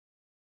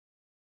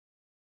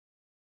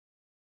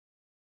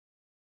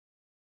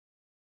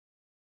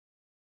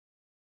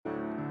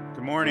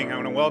Good morning. I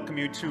want to welcome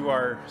you to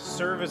our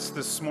service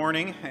this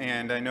morning,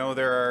 and I know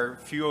there are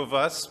few of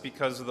us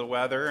because of the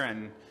weather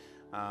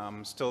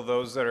and still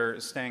those that are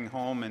staying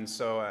home, and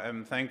so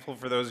I'm thankful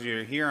for those of you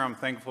who are here. I'm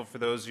thankful for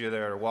those of you that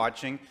are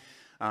watching.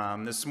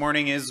 This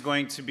morning is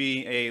going to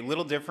be a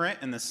little different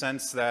in the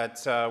sense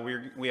that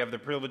we have the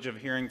privilege of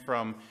hearing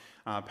from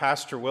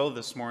Pastor Will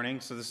this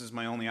morning, so this is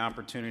my only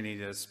opportunity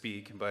to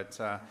speak, but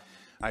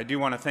I do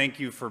want to thank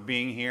you for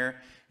being here,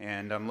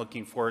 and I'm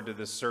looking forward to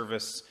this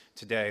service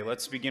today.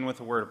 Let's begin with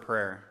a word of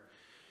prayer.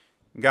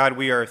 God,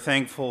 we are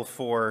thankful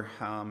for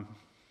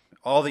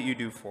all that you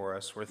do for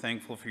us. We're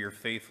thankful for your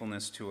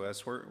faithfulness to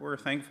us. We're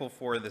thankful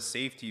for the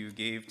safety you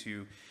gave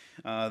to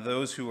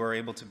those who are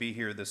able to be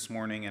here this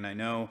morning, and I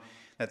know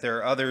that there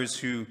are others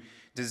who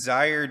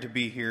desire to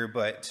be here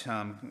but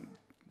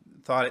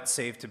thought it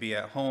safe to be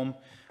at home,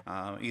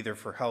 either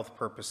for health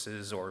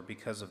purposes or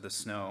because of the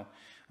snow.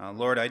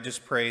 Lord, I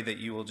just pray that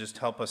you will just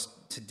help us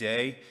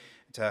today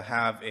to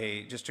have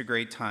just a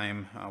great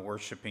time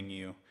worshiping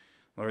you.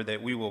 Lord,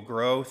 that we will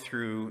grow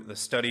through the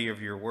study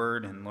of your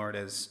word. And Lord,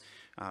 as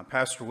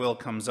Pastor Will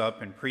comes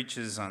up and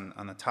preaches on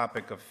the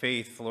topic of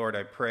faith, Lord,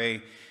 I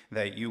pray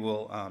that you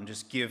will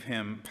just give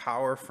him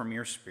power from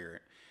your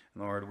spirit.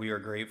 Lord, we are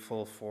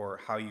grateful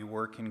for how you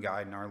work and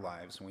guide in our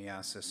lives. And we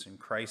ask this in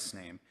Christ's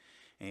name.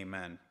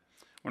 Amen.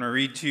 I want to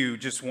read to you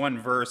just one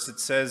verse.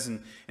 It says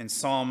in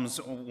Psalms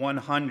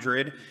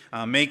 100,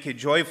 make a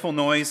joyful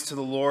noise to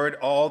the Lord,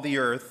 all the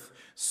earth.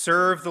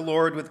 Serve the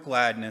Lord with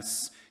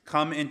gladness.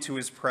 Come into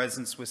his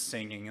presence with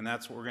singing. And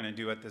that's what we're going to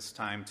do at this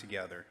time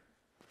together.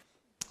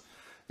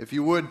 If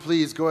you would,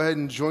 please go ahead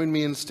and join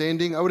me in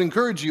standing. I would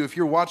encourage you, if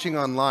you're watching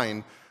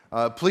online,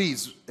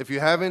 please, if you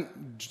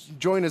haven't,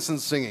 join us in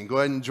singing. Go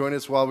ahead and join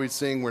us while we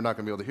sing. We're not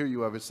going to be able to hear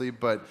you, obviously,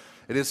 but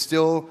it is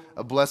still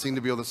a blessing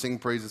to be able to sing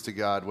praises to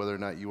God, whether or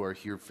not you are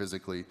here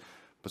physically.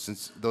 But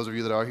since those of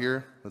you that are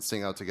here, let's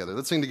sing out together.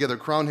 Let's sing together,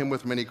 Crown Him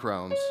with Many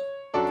Crowns.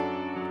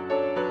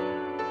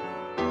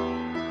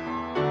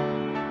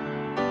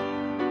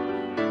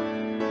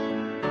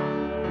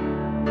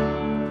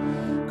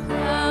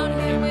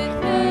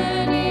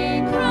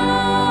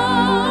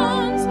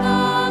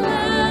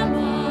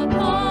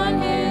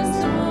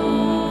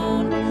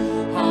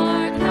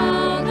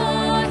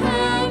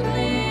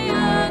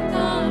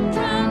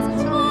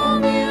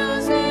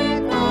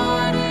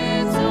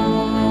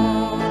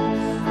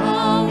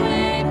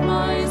 Awake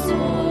my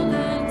soul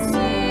and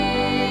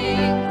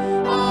sing.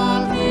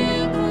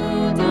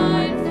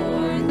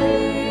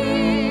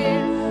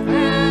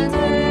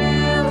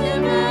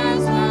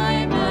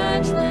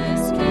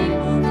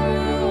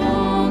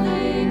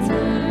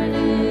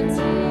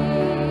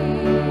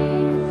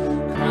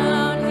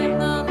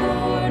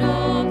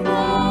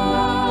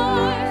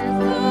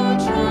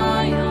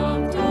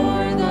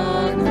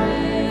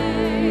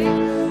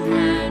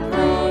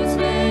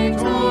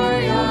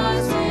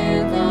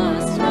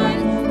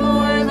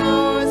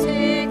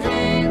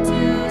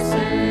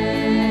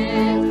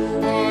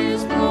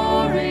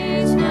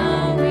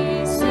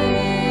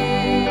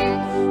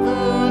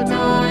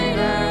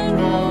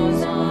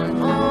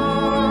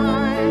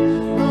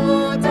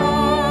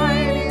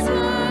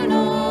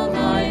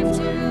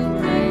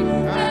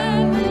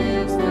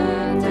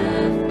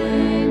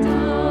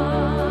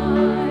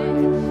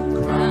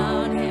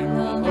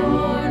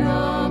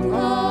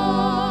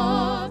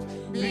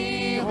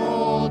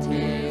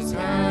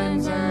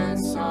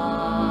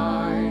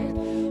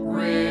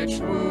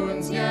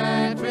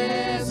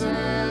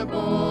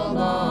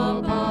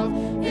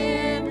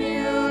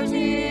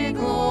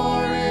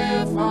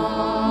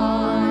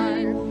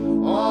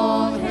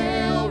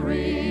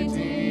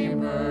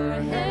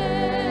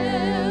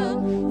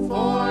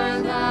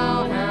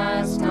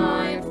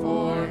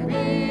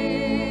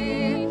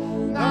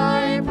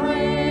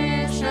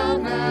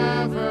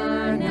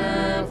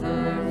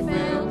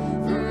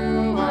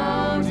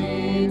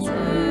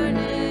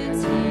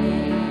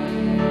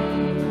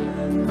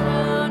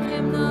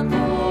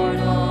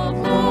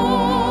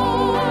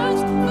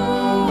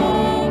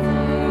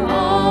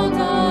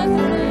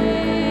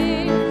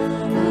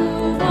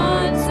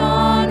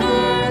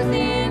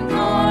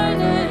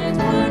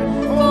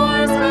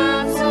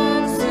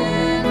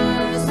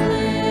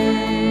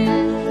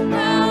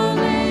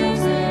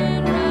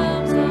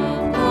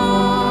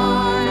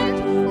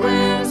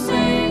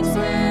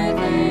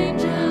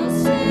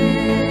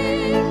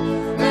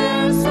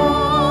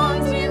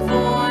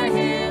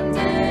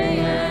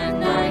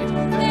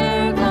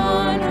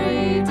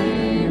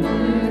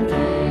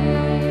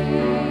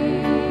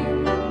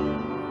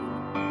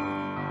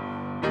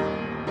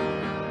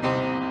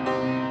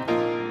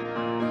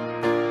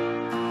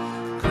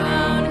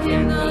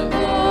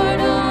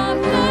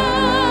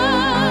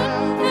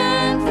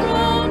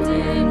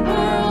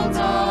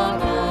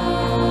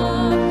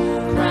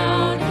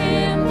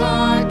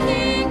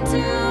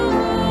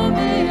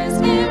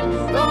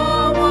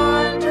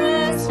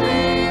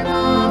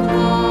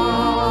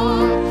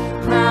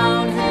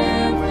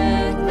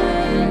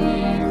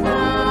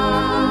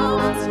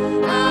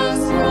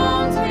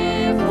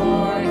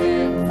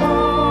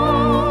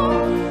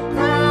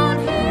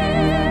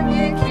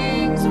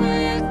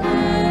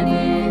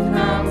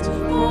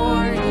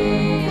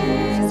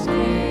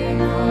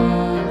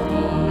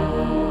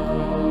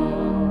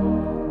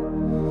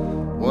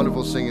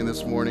 wonderful singing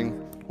this morning.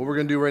 What we're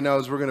going to do right now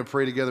is we're going to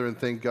pray together and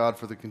thank God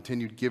for the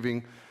continued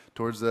giving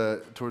towards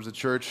the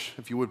church.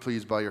 If you would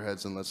please bow your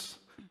heads and let's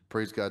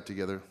praise God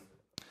together.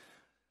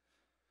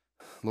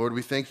 Lord,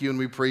 we thank you and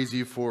we praise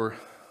you for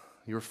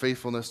your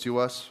faithfulness to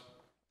us.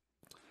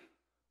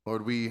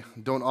 Lord, we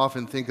don't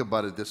often think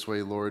about it this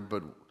way, Lord,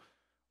 but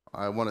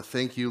I want to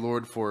thank you,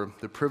 Lord, for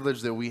the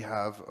privilege that we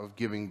have of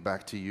giving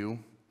back to you.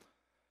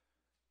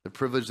 The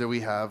privilege that we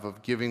have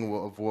of giving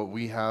of what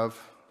we have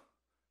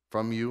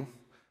from you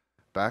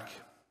back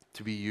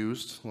to be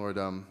used, Lord,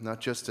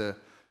 not just to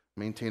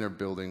maintain our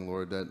building,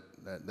 Lord,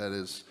 that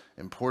is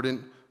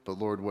important, but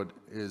Lord, what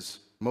is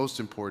most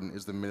important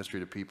is the ministry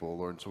to people,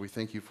 Lord. So we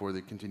thank you for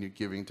the continued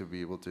giving to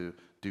be able to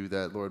do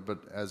that, Lord.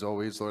 But as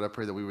always, Lord, I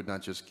pray that we would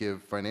not just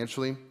give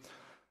financially.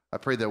 I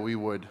pray that we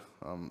would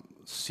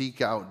seek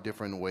out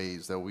different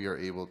ways that we are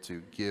able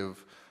to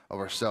give of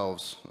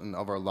ourselves and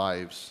of our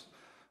lives,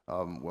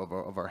 of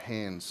our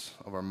hands,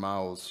 of our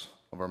mouths,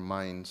 of our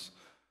minds.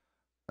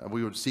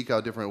 We would seek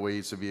out different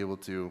ways to be able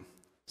to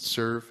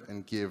serve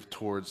and give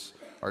towards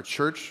our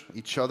church,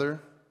 each other,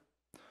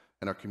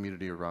 and our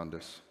community around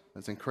us.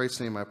 It's in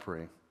Christ's name I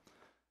pray.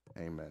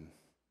 Amen.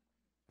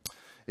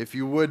 If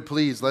you would,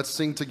 please, let's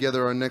sing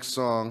together our next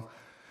song,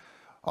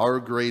 Our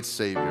Great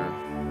Savior.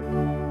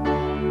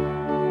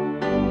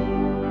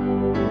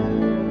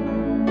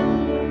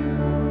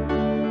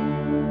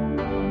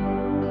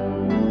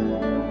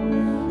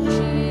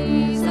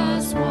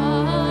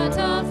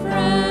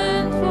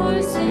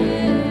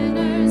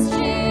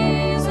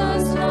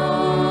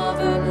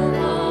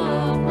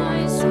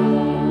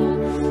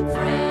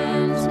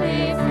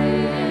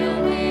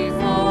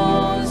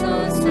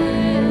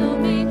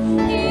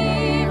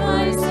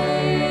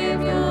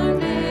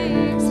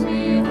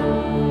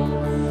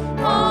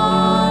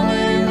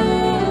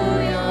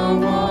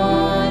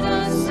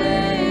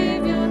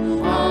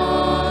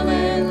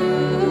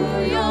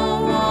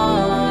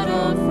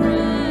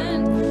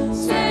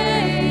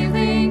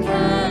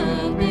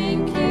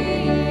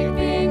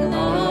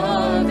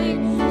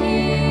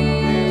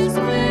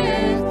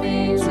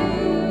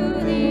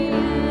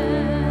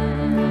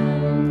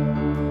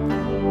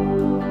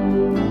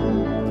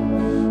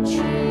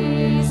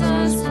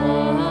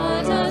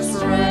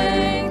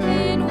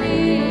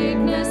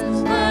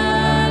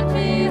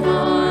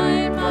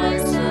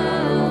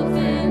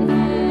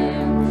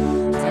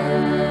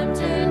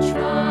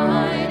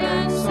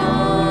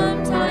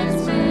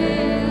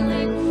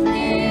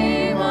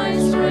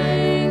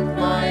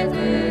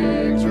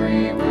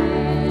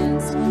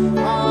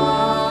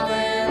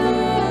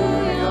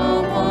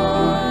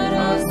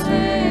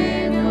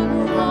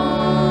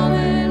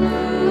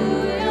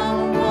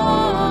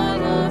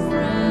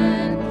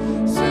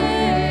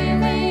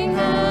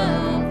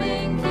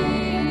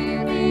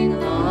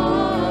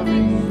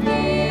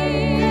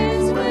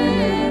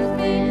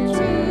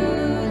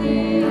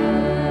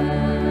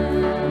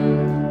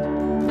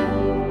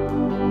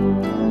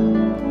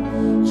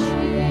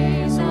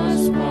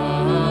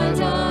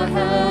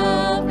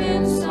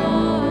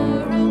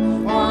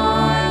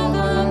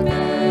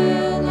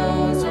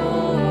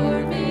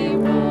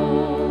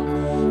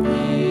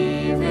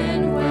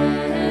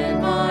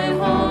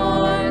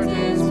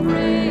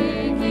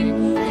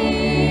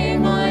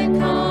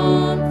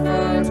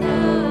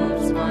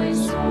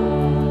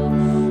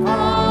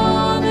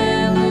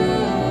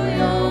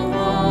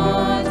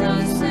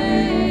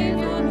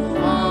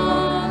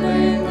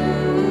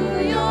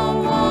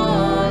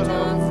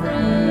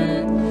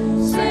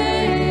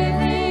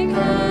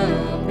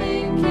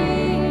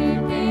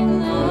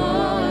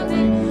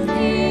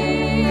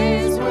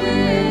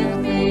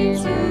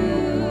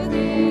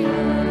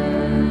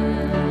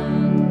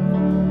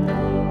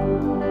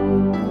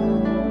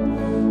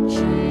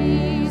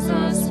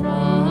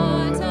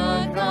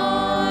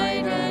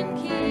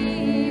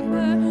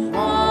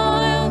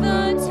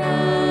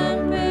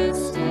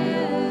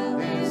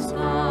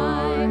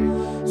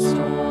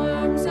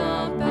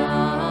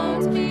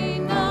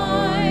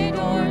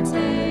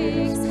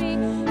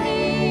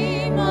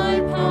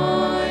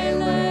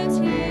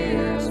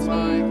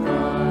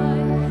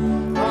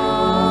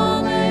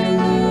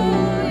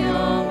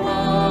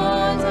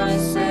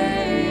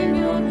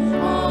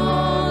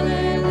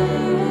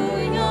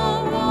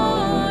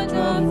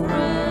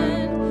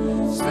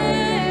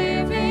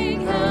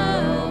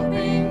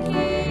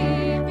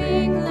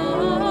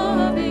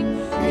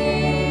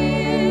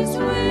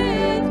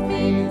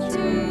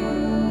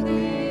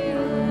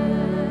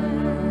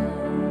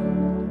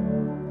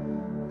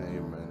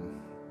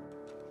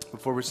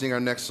 Before we sing our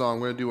next song,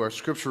 we're going to do our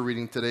scripture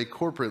reading today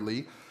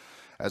corporately.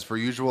 As per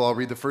usual, I'll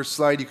read the first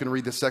slide. You can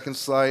read the second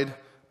slide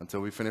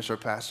until we finish our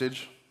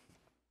passage.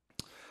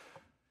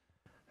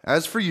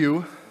 As for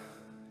you,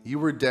 you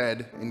were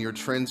dead in your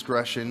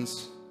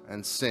transgressions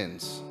and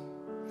sins,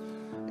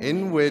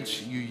 in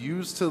which you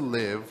used to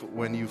live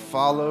when you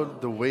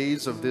followed the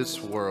ways of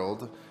this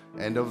world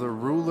and of the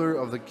ruler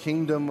of the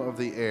kingdom of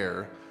the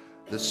air,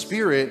 the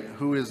spirit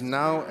who is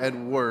now at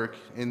work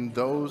in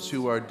those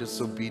who are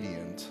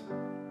disobedient.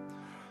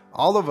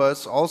 All of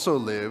us also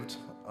lived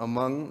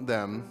among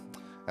them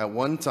at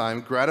one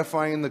time,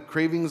 gratifying the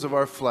cravings of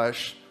our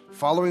flesh,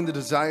 following the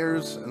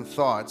desires and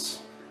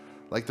thoughts.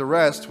 Like the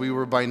rest, we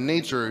were by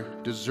nature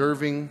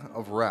deserving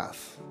of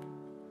wrath.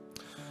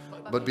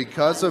 But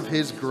because of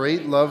his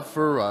great love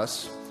for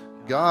us,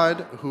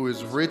 God, who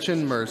is rich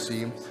in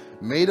mercy,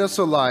 made us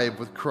alive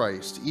with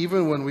Christ,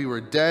 even when we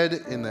were dead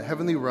in the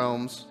heavenly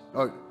realms.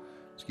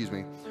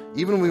 Even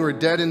when we were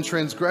dead in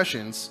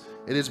transgressions,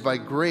 it is by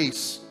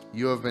grace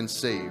you have been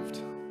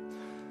saved.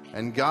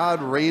 And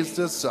God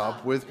raised us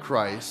up with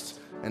Christ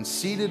and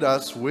seated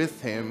us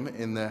with him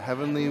in the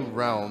heavenly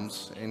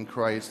realms in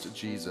Christ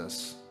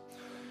Jesus,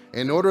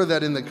 in order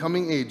that in the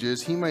coming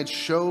ages he might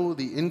show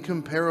the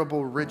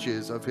incomparable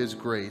riches of his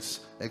grace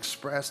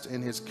expressed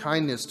in his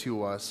kindness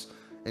to us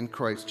in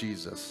Christ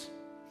Jesus.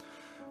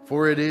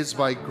 For it is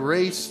by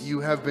grace you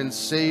have been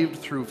saved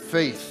through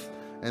faith,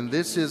 and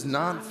this is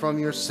not from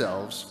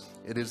yourselves,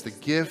 it is the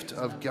gift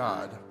of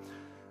God,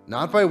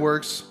 not by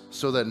works,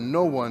 so that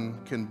no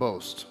one can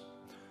boast.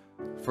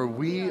 For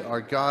we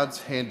are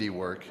God's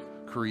handiwork,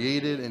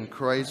 created in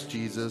Christ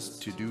Jesus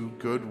to do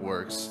good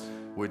works,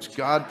 which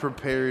God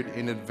prepared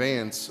in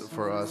advance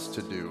for us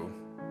to do.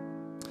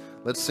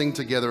 Let's sing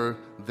together,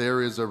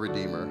 There is a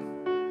Redeemer.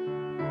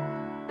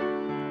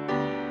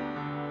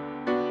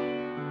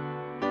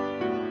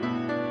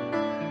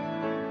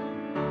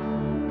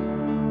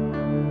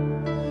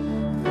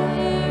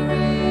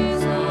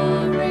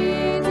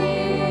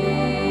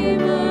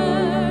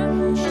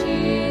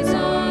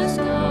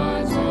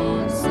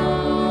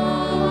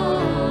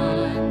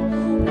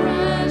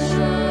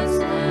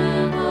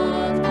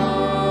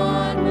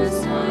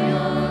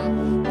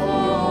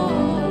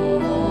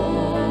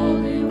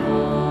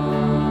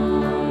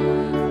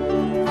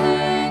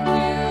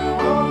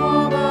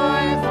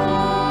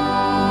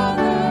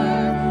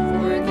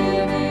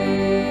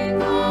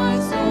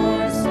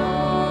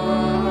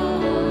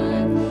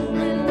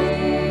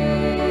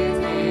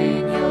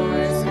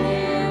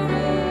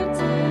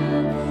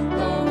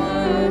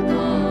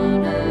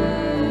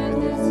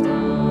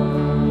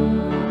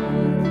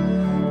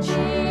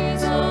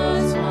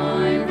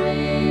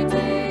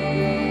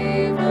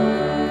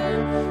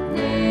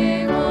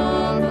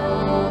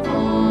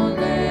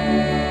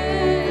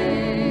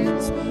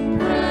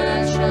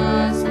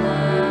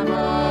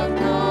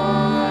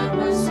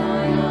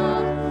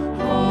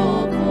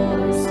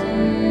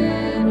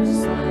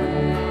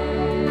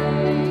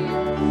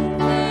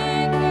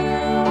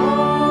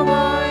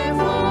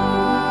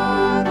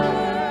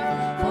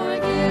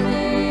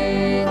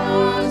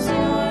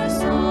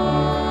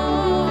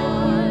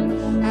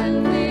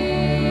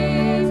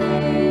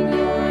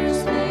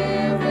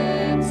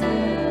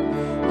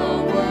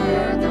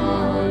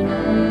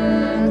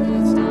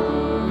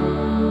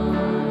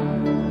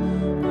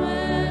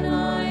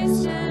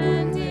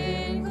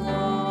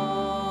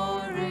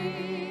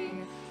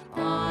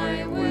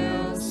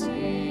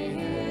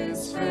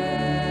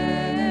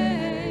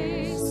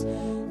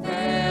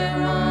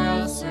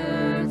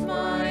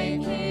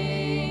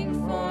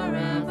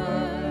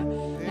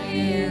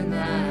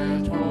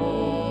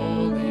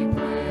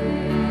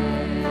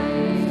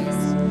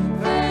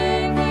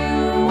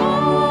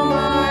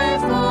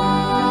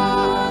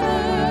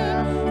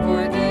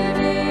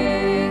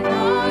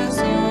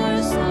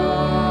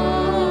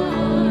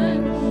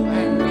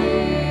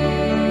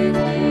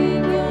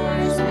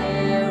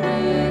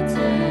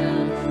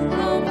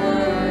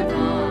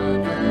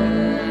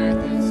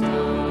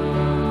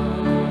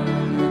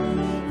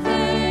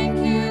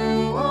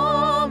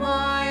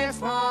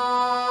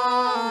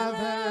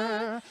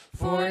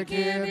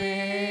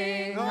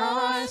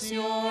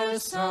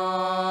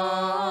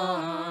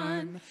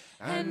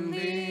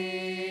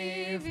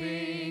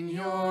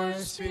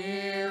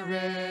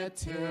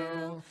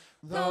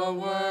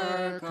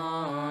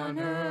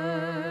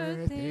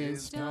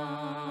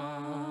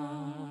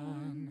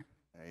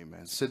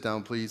 Sit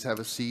down, please. Have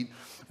a seat.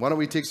 Why don't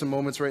we take some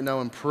moments right now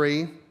and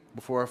pray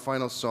before our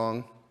final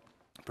song,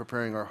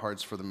 preparing our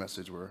hearts for the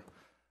message we're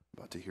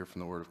about to hear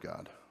from the Word of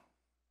God.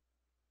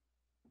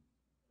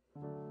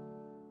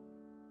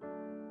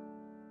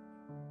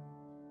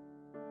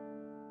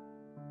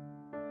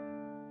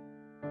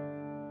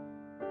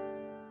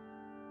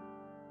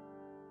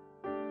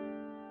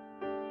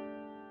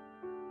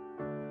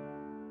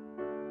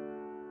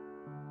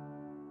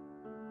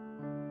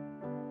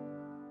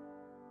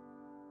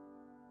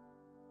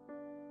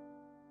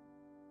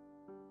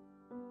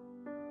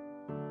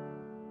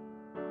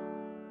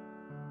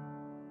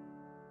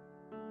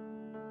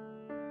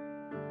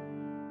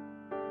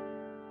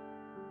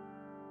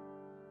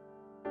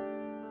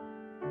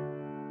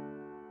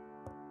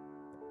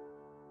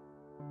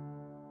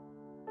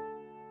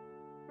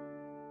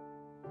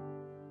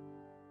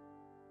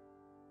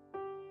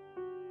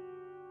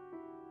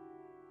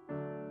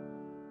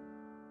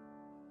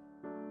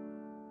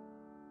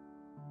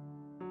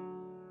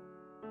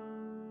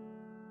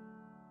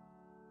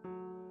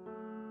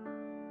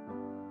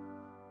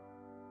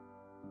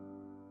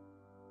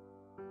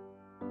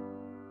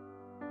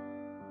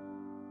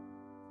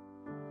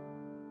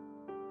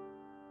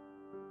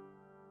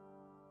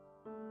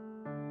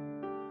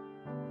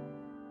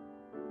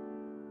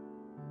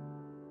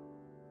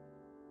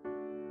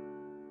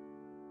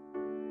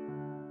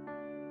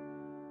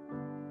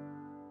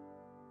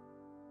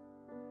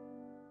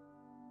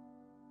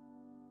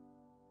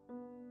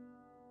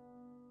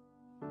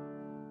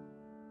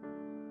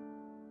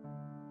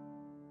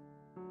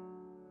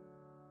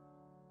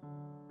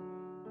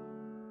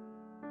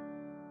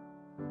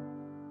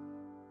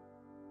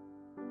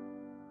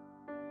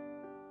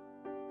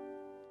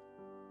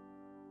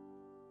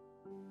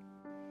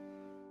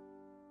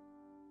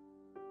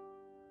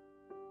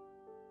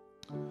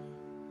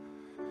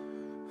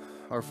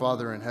 Our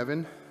Father in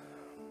heaven,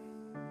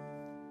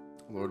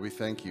 Lord, we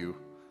thank you.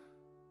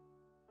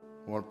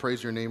 I want to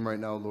praise your name right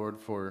now, Lord,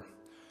 for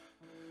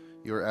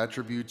your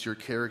attributes, your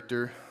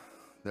character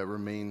that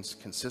remains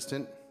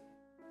consistent,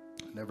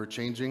 never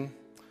changing.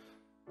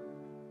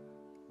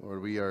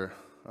 Lord, we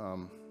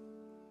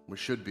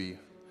should be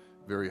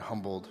very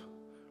humbled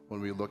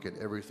when we look at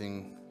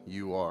everything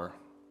you are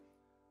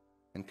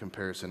in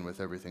comparison with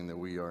everything that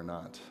we are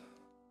not.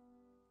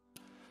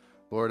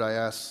 Lord, I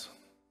ask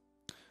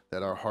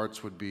that our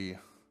hearts would be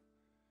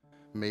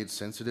made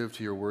sensitive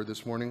to your word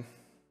this morning.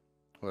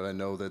 Lord, I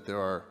know that there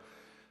are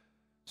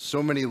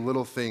so many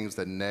little things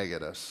that nag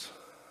at us,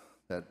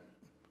 that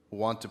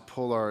want to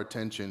pull our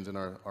attentions and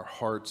our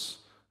hearts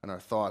and our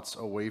thoughts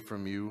away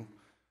from you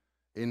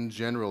in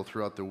general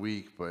throughout the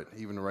week. But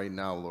even right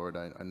now, Lord,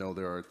 I know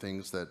there are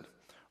things that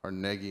are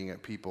nagging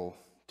at people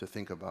to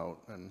think about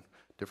and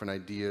different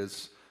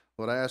ideas.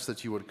 Lord, I ask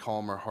that you would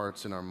calm our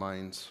hearts and our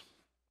minds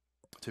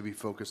to be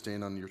focused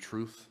in on your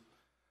truth.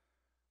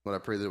 Lord,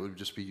 I pray that it would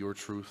just be your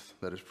truth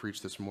that is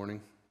preached this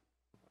morning.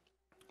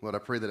 Lord, I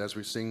pray that as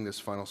we sing this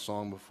final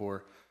song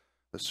before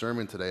the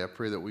sermon today, I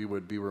pray that we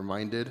would be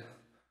reminded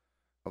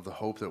of the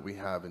hope that we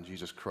have in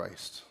Jesus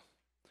Christ.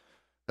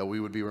 That we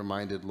would be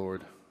reminded,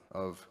 Lord,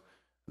 of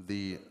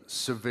the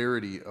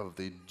severity of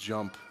the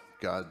jump,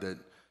 God, that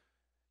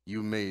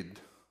you made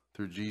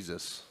through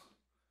Jesus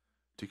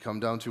to come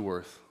down to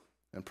earth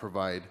and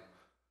provide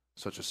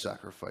such a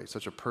sacrifice,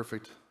 such a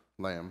perfect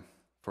lamb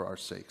for our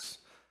sakes.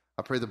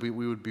 I pray that we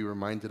would be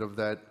reminded of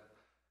that,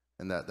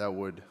 and that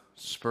would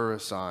spur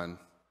us on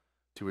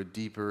to a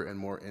deeper and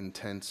more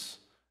intense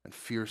and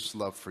fierce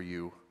love for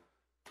you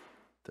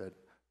that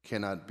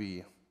cannot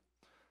be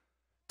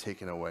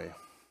taken away,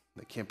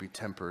 that can't be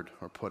tempered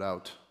or put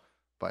out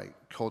by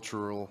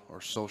cultural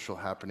or social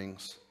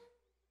happenings.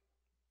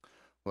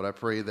 Lord, I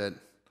pray that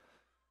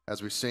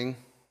as we sing,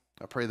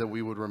 I pray that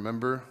we would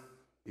remember,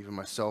 even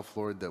myself,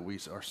 Lord, that we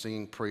are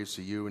singing praise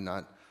to you,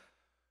 not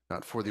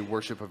for the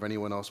worship of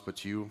anyone else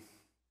but you.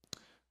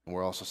 And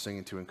we're also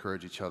singing to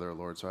encourage each other,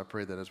 Lord. So I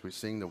pray that as we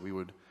sing, that we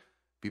would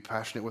be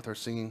passionate with our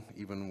singing,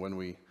 even when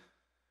we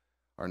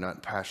are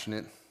not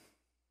passionate,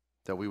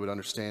 that we would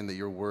understand that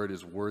your word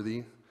is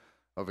worthy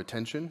of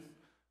attention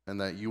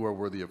and that you are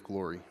worthy of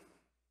glory.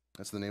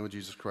 That's in the name of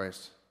Jesus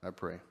Christ, I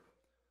pray.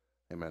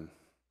 Amen.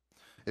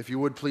 If you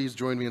would please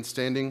join me in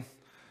standing,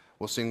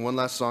 we'll sing one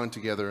last song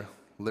together,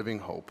 Living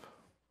Hope.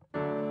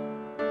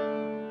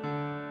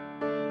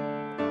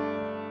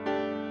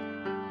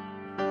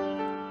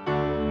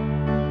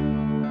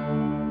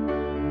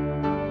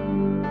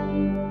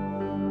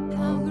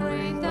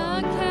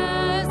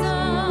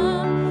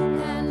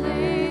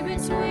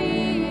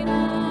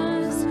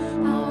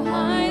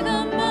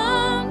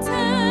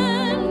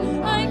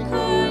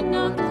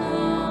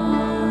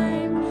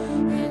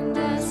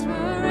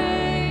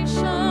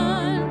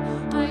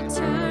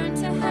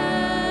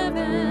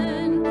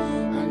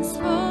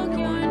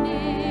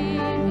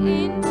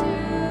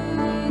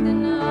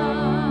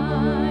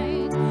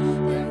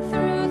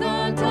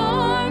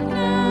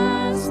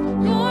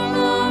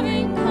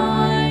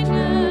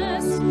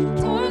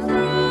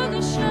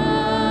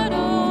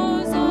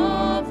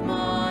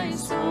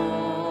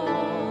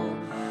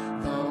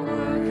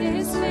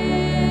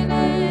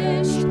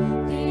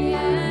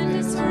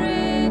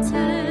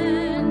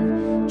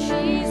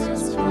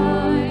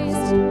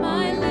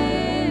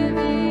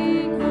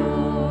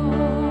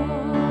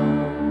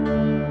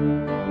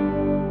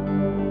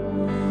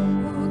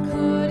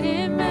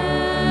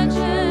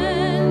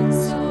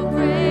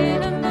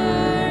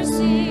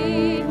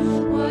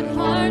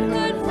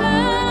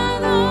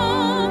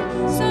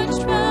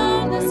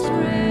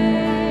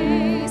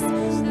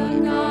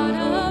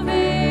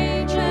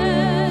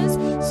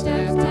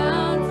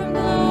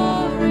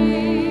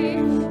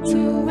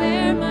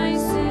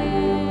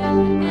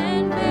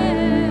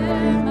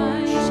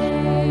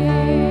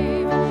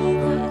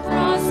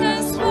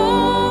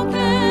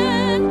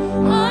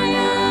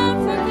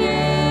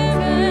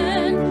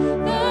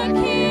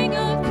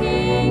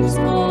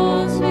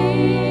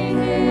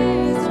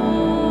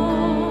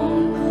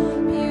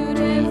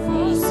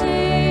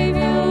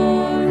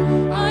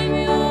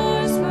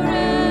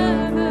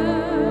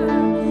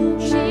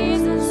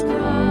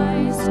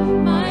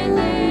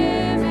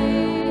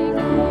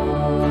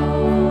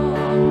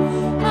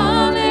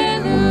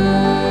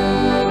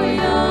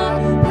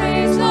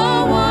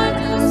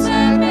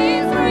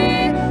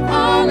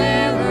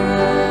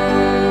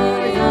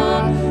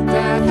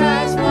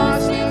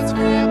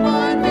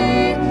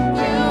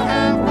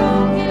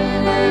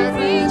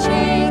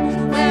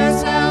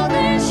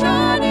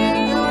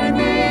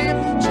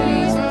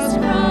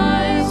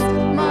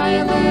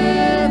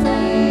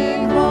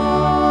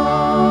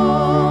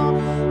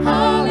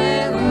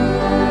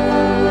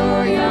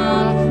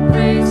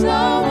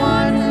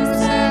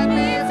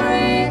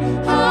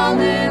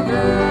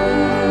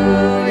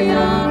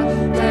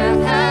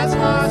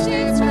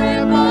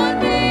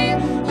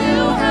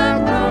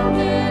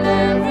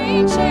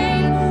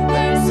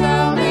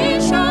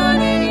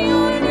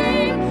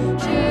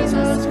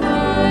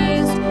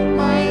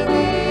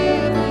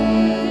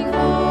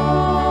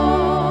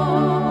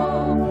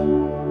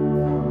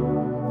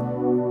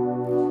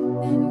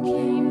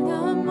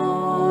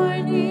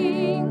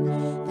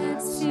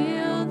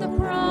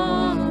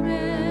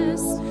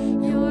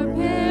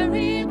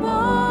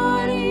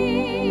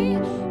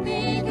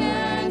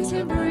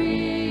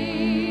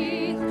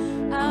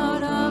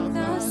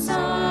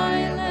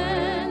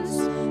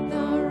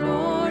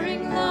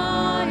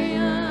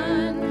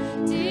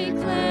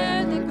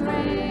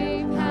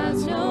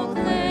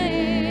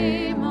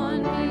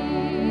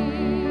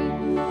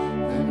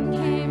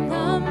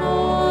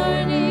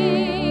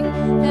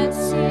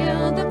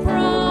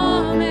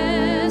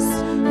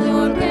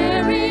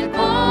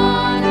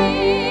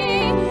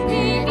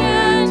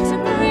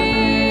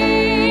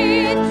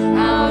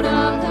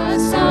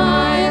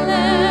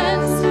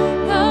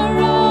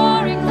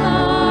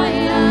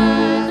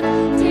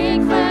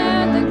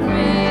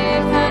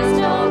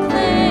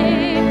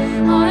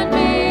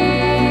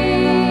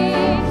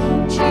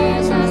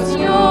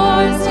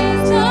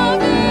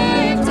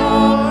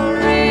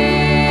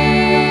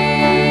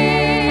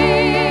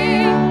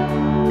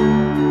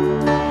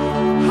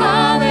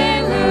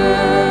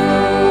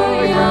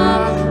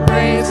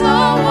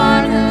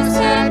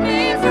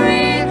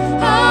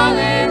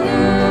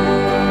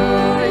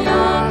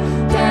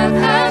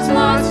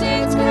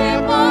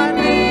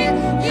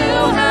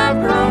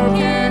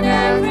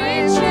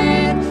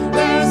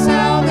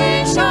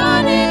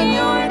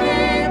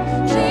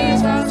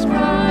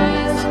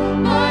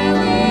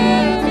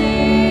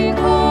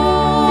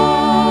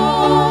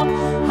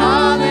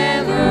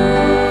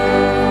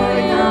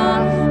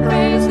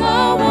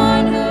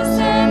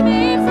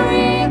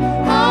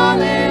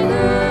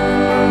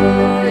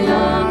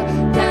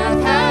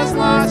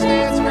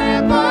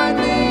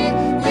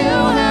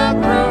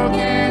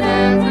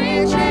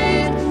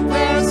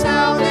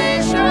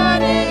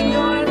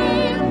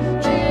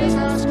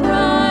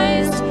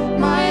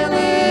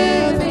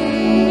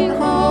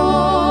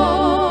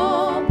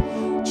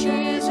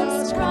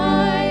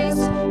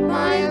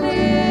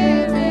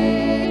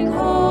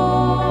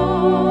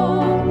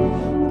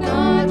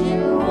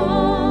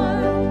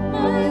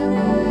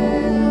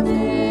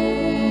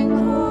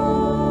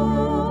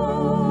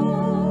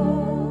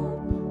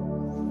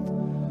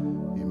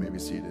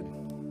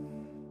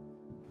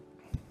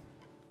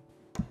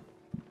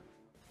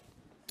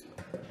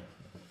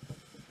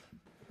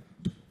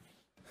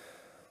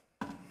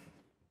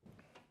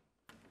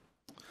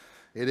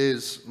 It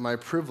is my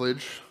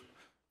privilege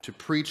to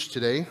preach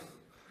today.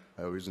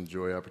 I always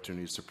enjoy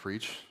opportunities to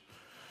preach.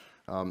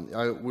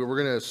 We're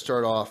going to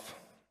start off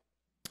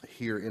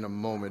here in a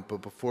moment,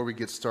 but before we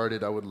get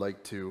started, I would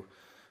like to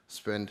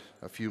spend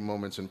a few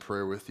moments in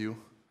prayer with you,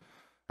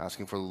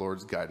 asking for the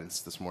Lord's guidance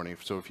this morning.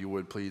 So if you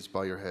would, please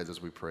bow your heads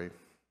as we pray.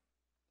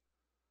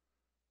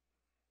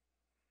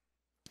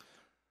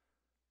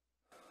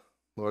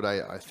 Lord,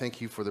 I thank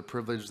you for the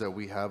privilege that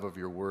we have of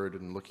your word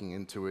and looking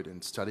into it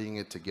and studying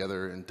it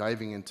together and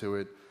diving into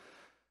it.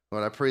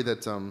 Lord, I pray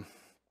that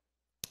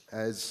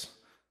as,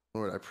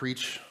 Lord, I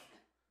preach,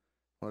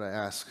 Lord, I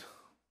ask,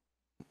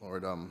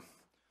 Lord,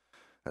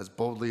 as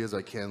boldly as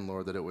I can,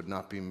 Lord, that it would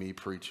not be me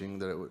preaching,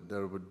 that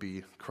it would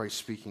be Christ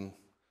speaking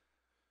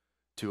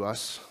to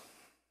us.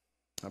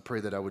 I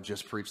pray that I would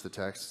just preach the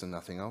text and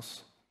nothing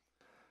else.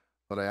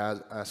 Lord, I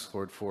ask,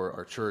 Lord, for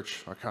our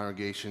church, our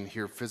congregation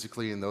here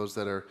physically, and those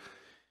that are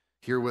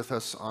here with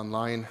us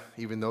online,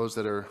 even those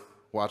that are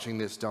watching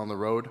this down the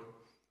road.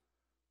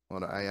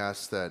 Lord, I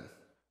ask that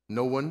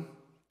no one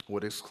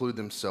would exclude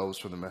themselves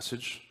from the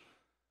message.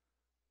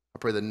 I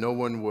pray that no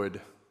one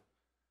would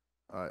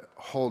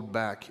hold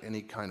back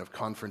any kind of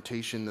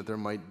confrontation that there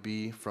might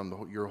be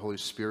from your Holy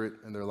Spirit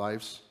in their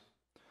lives.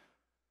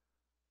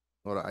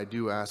 Lord, I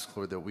do ask,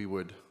 Lord, that we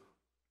would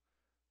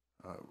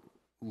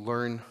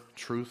learn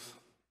truth,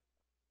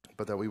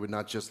 but that we would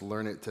not just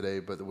learn it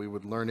today, but that we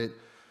would learn it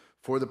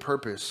for the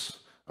purpose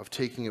of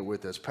taking it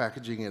with us,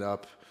 packaging it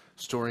up,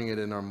 storing it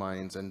in our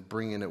minds, and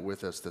bringing it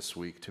with us this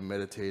week to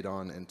meditate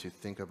on and to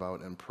think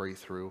about and pray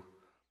through.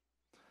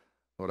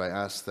 Lord, I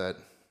ask that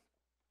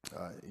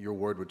your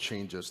word would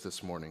change us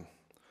this morning.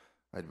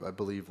 I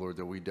believe, Lord,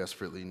 that we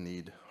desperately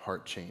need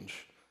heart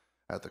change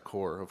at the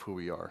core of who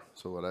we are.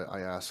 So, Lord, I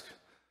ask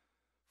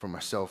for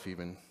myself,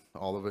 even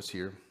all of us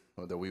here,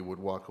 Lord, that we would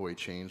walk away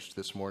changed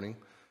this morning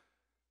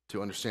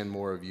to understand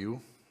more of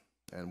you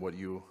and what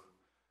you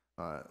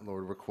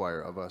Lord, require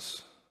of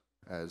us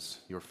as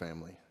your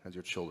family, as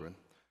your children.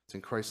 It's in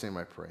Christ's name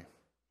I pray.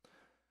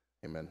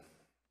 Amen.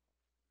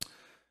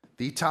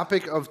 The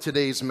topic of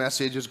today's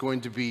message is going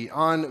to be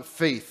on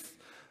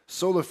faith,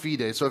 sola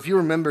fide. So if you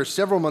remember,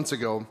 several months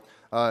ago,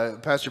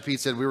 Pastor Pete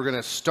said we were going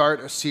to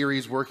start a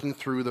series working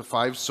through the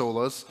 5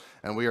 solas,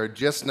 and we are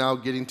just now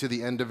getting to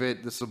the end of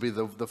it. This will be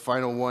the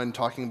final one,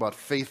 talking about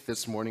faith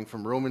this morning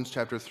from Romans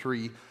chapter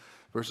 3,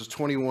 verses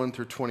 21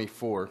 through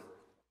 24.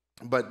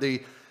 But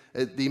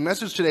the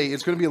message today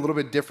is going to be a little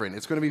bit different.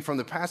 It's going to be from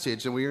the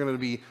passage, and we're going to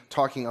be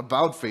talking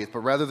about faith. But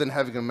rather than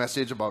having a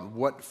message about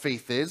what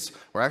faith is,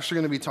 we're actually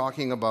going to be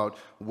talking about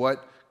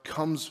what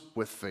comes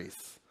with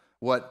faith,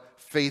 what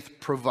faith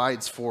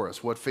provides for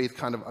us, what faith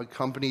kind of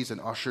accompanies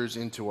and ushers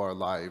into our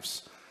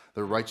lives,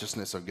 the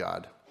righteousness of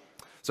God.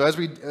 So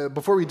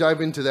before we dive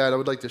into that, I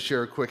would like to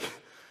share a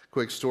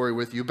quick story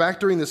with you.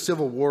 Back during the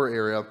Civil War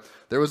era,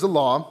 there was a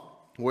law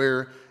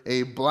where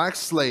a black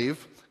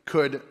slave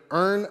could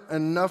earn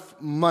enough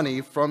money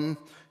from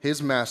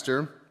his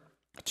master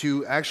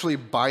to actually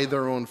buy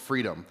their own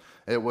freedom.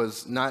 It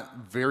was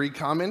not very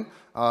common,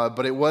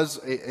 but it was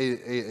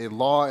a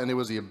law, and it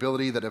was the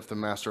ability that if the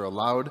master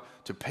allowed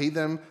to pay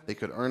them, they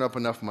could earn up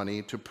enough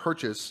money to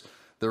purchase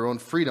their own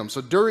freedom.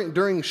 So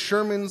during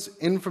Sherman's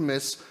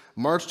infamous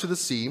March to the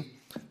Sea,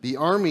 the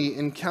army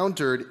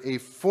encountered a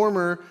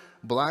former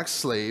black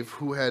slave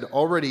who had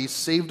already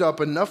saved up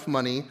enough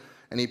money,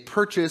 and he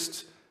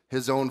purchased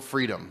his own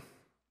freedom.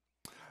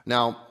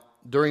 Now,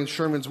 during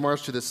Sherman's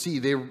March to the Sea,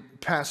 they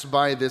passed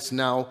by this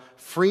now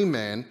free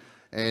man,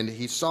 and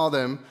he saw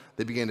them.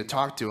 They began to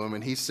talk to him,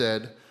 and he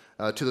said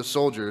to the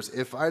soldiers,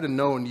 "If I'd have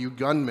known you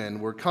gunmen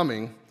were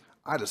coming,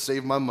 I'd have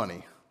saved my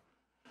money."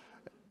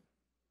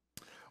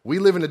 We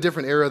live in a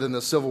different era than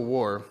the Civil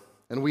War,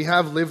 and we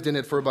have lived in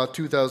it for about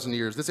 2,000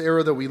 years. This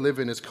era that we live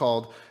in is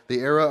called the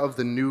era of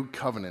the New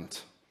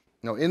Covenant.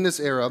 Now, in this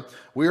era,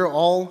 we are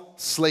all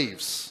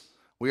slaves.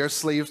 We are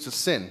slaves to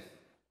sin.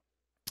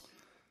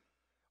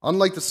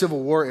 Unlike the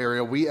Civil War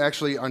era, we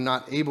actually are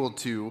not able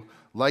to,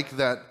 like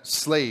that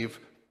slave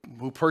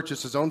who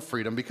purchased his own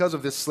freedom, because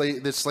of this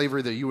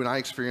slavery that you and I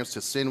experienced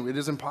to sin, it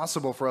is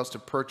impossible for us to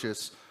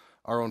purchase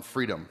our own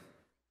freedom.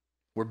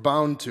 We're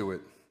bound to it.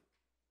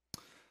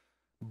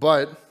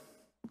 But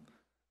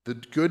the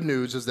good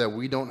news is that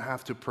we don't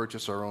have to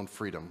purchase our own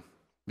freedom,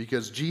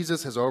 because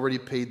Jesus has already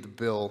paid the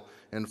bill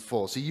in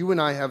full. So you and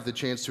I have the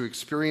chance to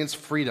experience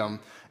freedom,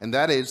 and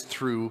that is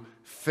through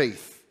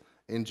faith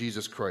in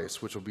Jesus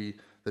Christ, which will be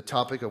the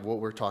topic of what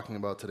we're talking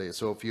about today.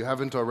 So if you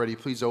haven't already,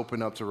 please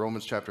open up to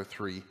Romans chapter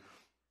 3.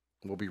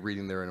 We'll be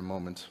reading there in a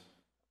moment.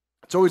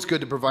 It's always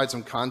good to provide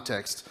some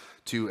context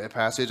to a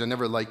passage. I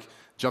never like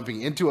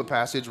jumping into a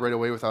passage right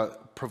away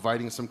without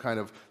providing some kind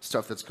of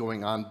stuff that's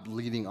going on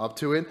leading up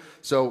to it.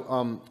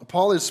 So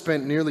Paul has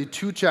spent nearly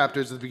 2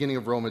 chapters at the beginning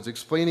of Romans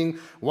explaining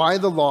why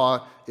the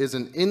law is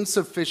an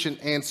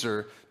insufficient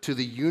answer to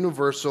the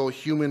universal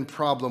human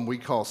problem we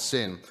call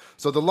sin.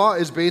 So the law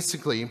is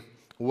basically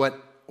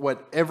what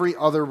every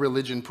other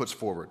religion puts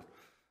forward.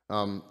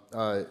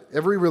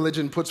 Every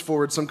religion puts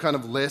forward some kind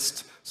of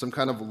list, some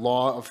kind of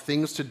law of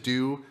things to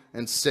do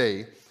and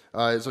say.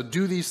 So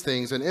do these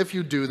things, and if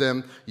you do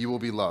them, you will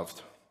be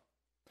loved.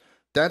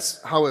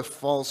 That's how a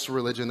false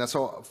religion, that's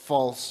how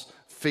false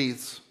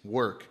faiths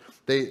work.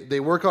 They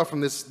work off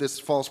from this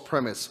false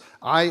premise.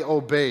 I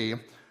obey,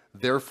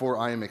 therefore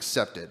I am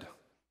accepted.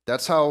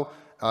 That's how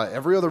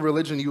every other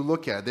religion you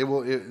look at,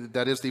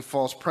 that is the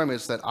false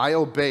premise that I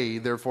obey,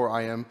 therefore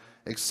I am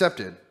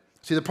accepted.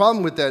 See, the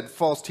problem with that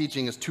false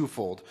teaching is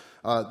twofold.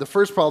 The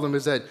first problem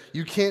is that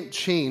you can't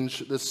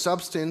change the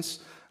substance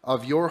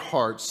of your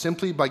heart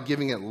simply by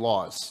giving it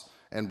laws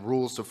and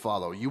rules to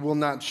follow. You will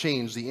not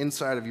change the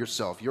inside of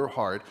yourself, your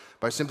heart,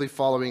 by simply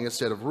following a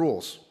set of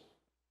rules,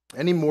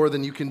 any more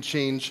than you can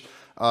change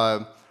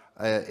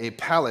a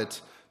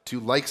palate to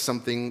like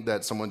something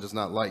that someone does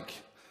not like.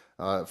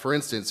 For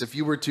instance, if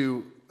you were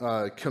to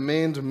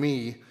command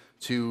me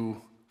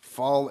to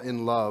fall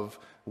in love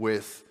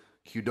with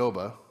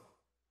Qdoba,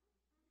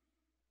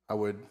 I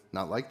would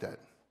not like that,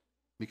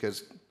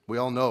 because we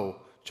all know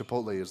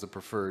Chipotle is the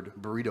preferred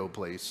burrito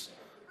place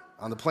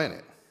on the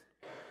planet.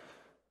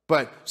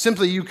 But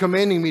simply you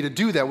commanding me to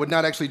do that would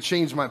not actually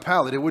change my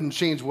palate. It wouldn't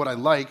change what I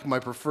like, my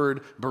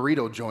preferred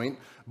burrito joint.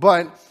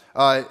 But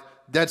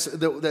that's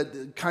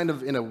that kind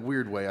of in a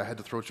weird way. I had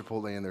to throw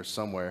Chipotle in there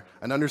somewhere.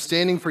 An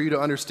understanding for you to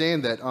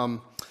understand that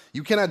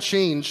you cannot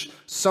change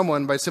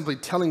someone by simply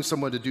telling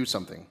someone to do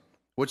something.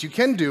 What you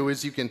can do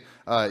is you can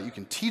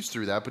teach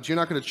through that, but you're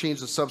not going to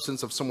change the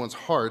substance of someone's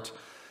heart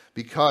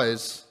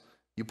because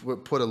you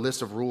put a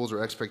list of rules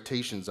or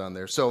expectations on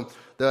there. So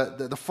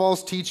the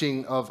false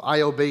teaching of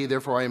I obey,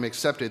 therefore I am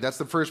accepted, that's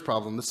the first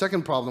problem. The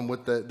second problem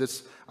with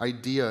this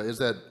idea is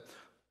that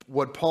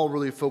what Paul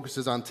really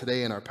focuses on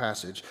today in our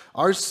passage.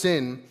 Our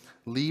sin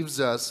leaves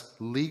us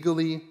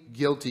legally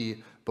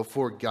guilty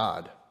before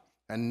God,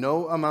 and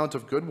no amount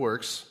of good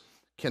works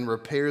can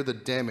repair the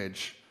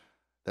damage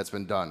that's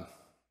been done.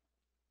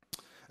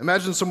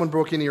 Imagine someone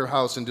broke into your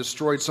house and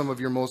destroyed some of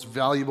your most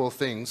valuable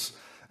things,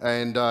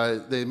 and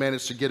they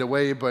managed to get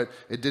away, but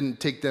it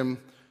didn't take them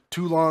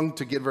too long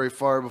to get very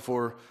far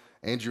before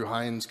Andrew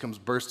Hines comes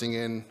bursting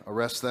in,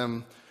 arrests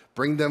them,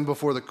 bring them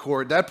before the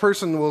court. That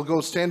person will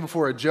go stand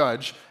before a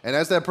judge, and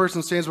as that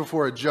person stands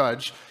before a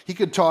judge, he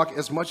could talk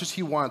as much as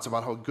he wants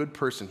about how good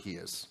person he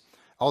is,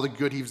 all the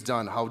good he's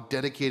done, how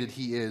dedicated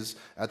he is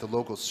at the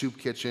local soup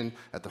kitchen,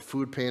 at the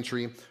food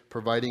pantry,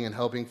 providing and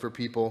helping for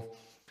people.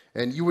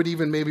 And you would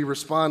even maybe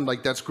respond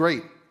like, that's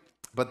great,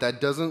 but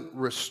that doesn't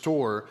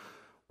restore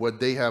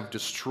what they have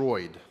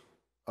destroyed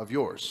of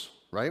yours,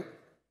 right?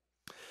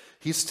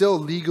 He's still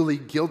legally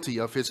guilty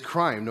of his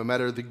crime, no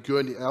matter the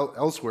good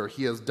elsewhere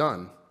he has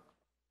done.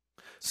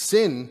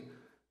 Sin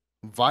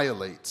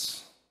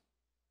violates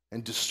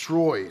and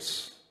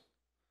destroys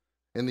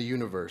in the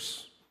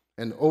universe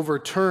and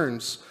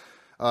overturns,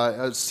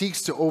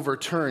 seeks to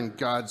overturn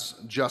God's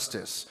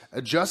justice.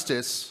 A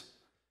justice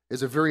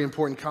is a very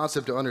important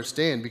concept to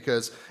understand,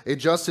 because a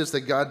justice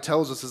that God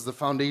tells us is the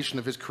foundation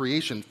of his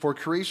creation. For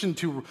creation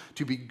to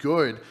be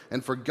good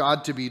and for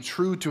God to be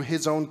true to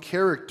his own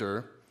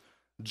character,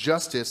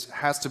 justice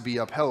has to be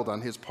upheld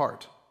on his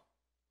part.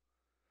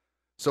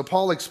 So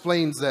Paul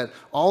explains that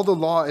all the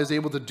law is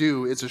able to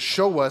do is to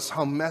show us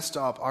how messed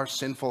up our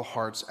sinful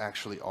hearts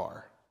actually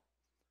are.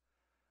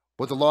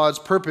 What the law's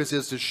purpose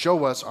is to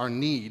show us our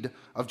need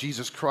of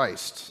Jesus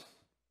Christ.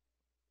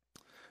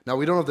 Now,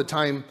 we don't have the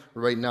time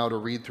right now to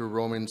read through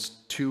Romans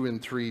 2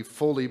 and 3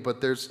 fully, but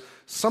there's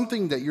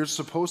something that you're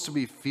supposed to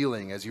be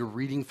feeling as you're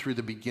reading through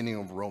the beginning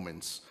of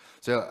Romans.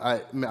 So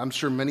I'm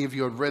sure many of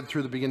you have read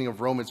through the beginning of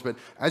Romans, but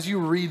as you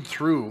read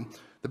through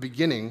the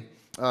beginning,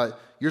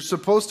 you're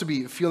supposed to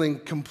be feeling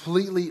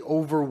completely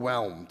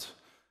overwhelmed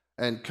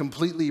and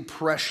completely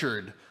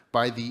pressured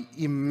by the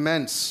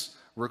immense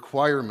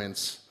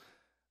requirements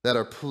that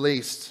are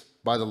placed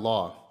by the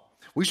law.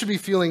 We should be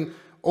feeling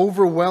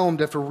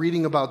overwhelmed after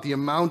reading about the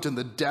amount and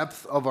the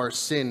depth of our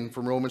sin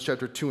from Romans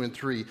chapter 2 and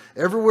 3.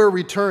 Everywhere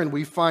we turn,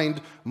 we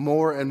find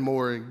more and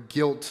more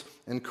guilt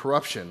and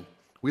corruption.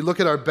 We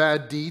look at our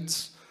bad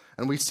deeds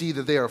and we see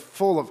that they are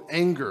full of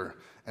anger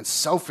and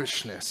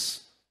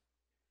selfishness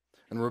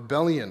and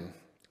rebellion.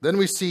 Then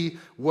we see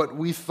what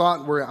we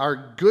thought were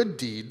our good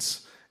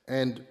deeds,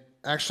 and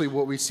actually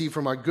what we see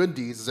from our good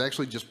deeds is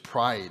actually just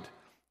pride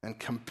and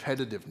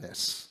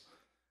competitiveness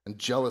and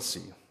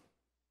jealousy.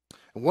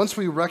 And once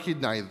we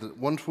recognize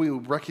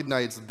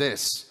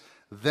this,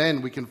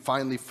 then we can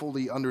finally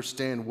fully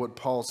understand what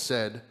Paul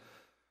said,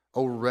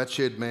 "O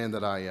wretched man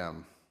that I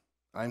am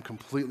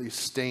completely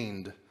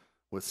stained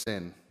with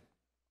sin."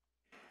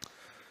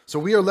 So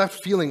we are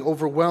left feeling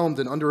overwhelmed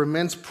and under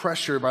immense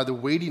pressure by the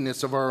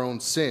weightiness of our own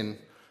sin,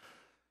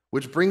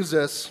 which brings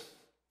us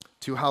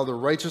to how the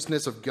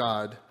righteousness of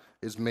God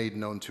is made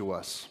known to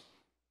us,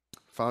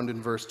 found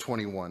in verse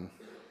 21.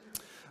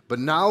 But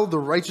now the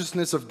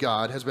righteousness of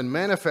God has been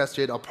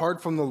manifested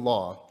apart from the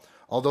law,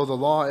 although the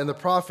law and the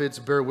prophets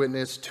bear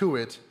witness to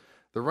it,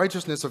 the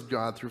righteousness of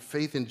God through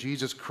faith in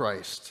Jesus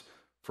Christ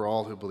for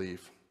all who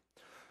believe.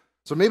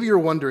 So maybe you're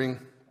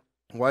wondering,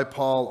 why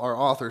Paul, our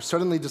author,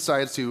 suddenly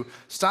decides to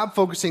stop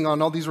focusing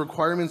on all these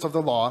requirements of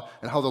the law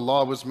and how the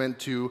law was meant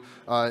to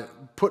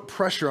put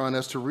pressure on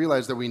us to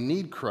realize that we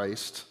need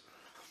Christ.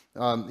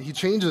 He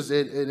changes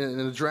it in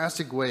a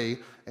drastic way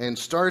and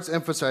starts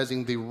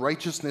emphasizing the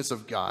righteousness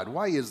of God.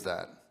 Why is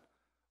that?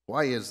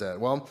 Why is that?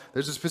 Well,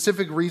 there's a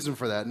specific reason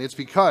for that, and it's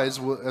because,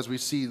 as we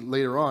see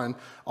later on,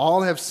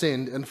 all have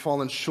sinned and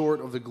fallen short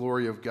of the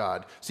glory of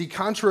God. See,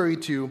 contrary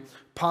to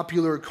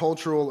popular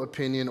cultural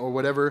opinion or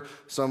whatever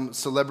some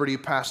celebrity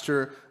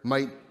pastor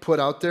might put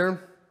out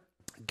there,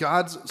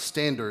 God's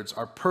standards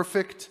are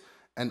perfect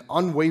and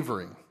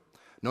unwavering.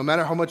 No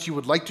matter how much you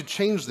would like to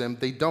change them,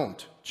 they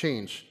don't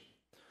change.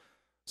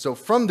 So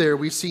from there,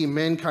 we see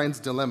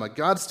mankind's dilemma.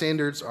 God's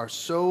standards are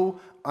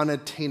so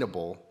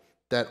unattainable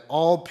that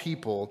all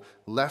people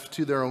left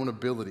to their own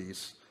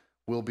abilities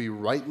will be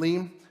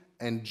rightly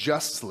and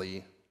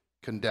justly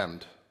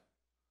condemned.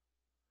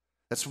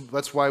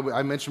 That's why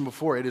I mentioned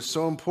before, it is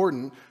so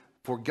important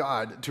for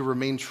God to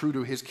remain true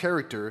to his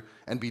character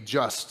and be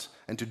just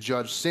and to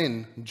judge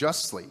sin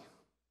justly.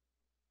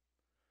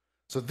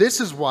 So this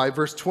is why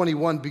verse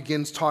 21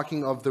 begins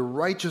talking of the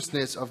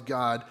righteousness of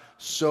God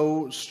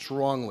so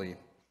strongly.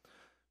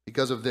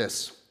 Because of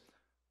this,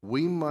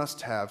 we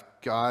must have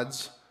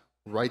God's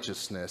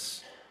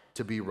righteousness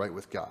to be right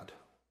with God.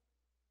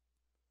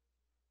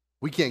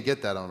 We can't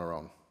get that on our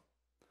own.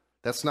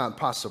 That's not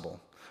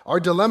possible. Our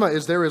dilemma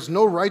is there is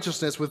no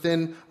righteousness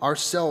within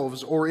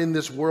ourselves or in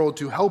this world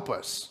to help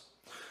us.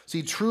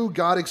 See, true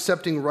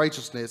God-accepting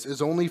righteousness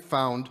is only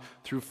found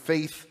through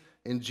faith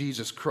in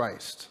Jesus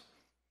Christ.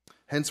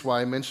 Hence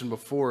why I mentioned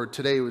before,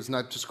 today was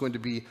not just going to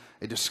be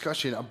a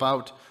discussion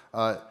about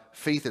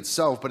faith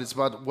itself, but it's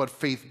about what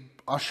faith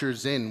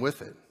ushers in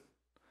with it.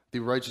 The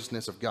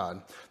righteousness of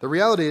God. The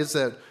reality is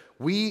that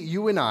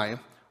you and I,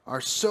 are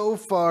so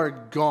far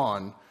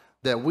gone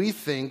that we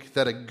think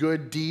that a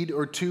good deed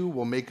or two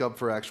will make up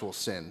for actual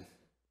sin.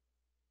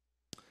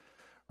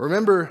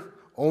 Remember,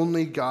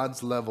 only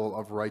God's level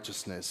of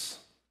righteousness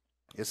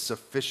is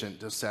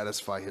sufficient to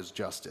satisfy his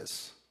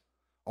justice.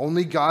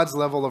 Only God's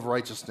level of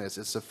righteousness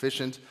is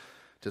sufficient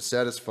to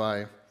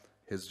satisfy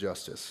his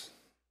justice.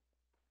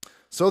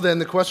 So then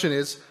the question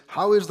is,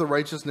 how is the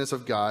righteousness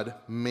of God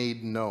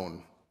made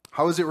known?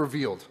 How is it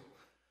revealed?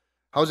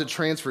 How is it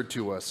transferred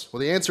to us? Well,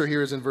 the answer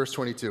here is in verse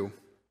 22.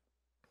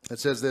 It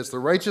says this, the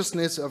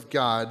righteousness of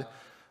God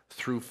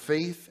through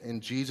faith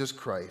in Jesus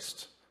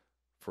Christ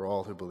for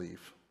all who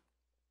believe.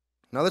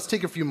 Now let's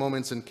take a few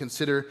moments and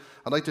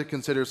I'd like to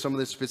consider some of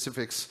the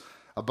specifics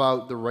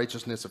about the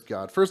righteousness of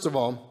God. First of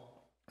all,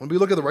 when we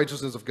look at the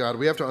righteousness of God,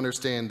 we have to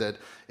understand that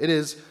it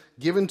is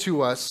given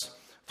to us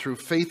through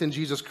faith in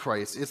Jesus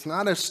Christ. It's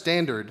not a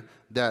standard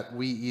that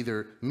we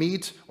either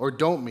meet or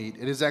don't meet.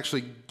 It is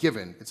actually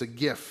given. It's a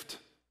gift.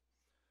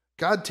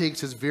 God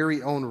takes his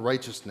very own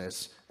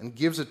righteousness and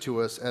gives it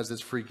to us as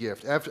this free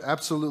gift.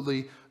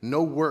 Absolutely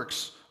no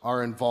works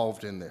are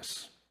involved in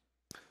this.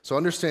 So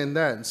understand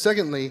that. And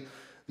secondly,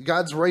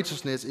 God's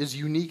righteousness is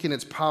unique in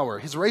its power.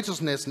 His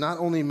righteousness not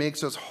only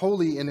makes us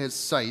holy in his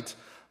sight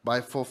by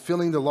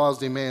fulfilling the law's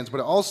demands, but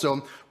it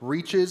also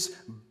reaches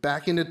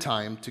back into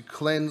time to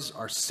cleanse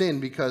our sin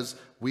because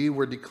we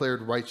were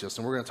declared righteous.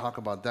 And we're going to talk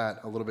about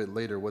that a little bit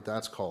later, what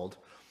that's called.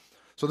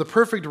 So the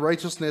perfect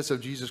righteousness of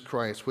Jesus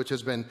Christ, which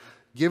has been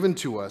given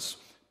to us,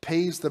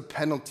 pays the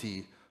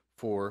penalty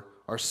for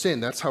our sin.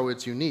 That's how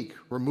it's unique,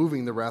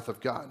 removing the wrath of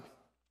God.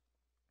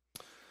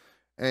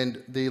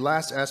 And the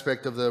last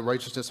aspect of the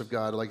righteousness of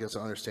God I'd like us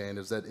to understand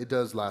is that it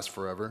does last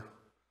forever.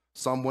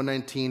 Psalm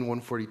 119,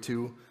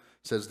 142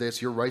 says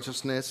this, your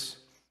righteousness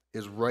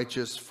is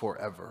righteous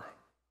forever,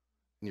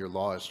 and your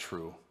law is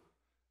true.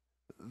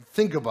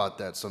 Think about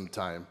that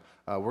sometime.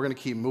 We're going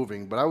to keep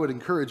moving, but I would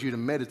encourage you to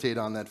meditate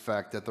on that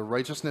fact that the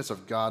righteousness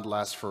of God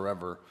lasts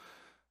forever.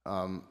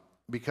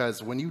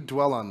 Because when you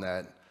dwell on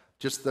that,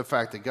 just the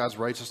fact that God's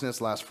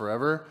righteousness lasts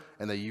forever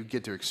and that you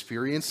get to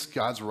experience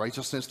God's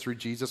righteousness through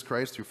Jesus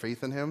Christ, through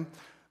faith in him,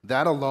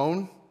 that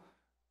alone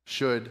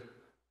should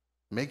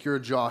make your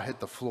jaw hit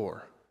the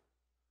floor.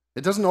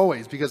 It doesn't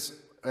always, because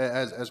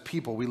as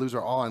people, we lose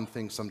our awe in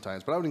things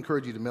sometimes. But I would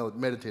encourage you to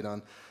meditate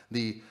on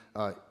the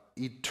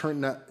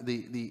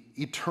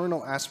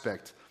eternal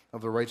aspect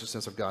of the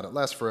righteousness of God. It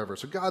lasts forever.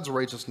 So God's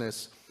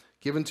righteousness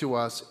given to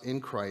us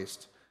in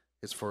Christ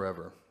is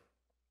forever.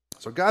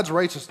 So God's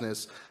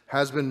righteousness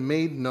has been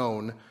made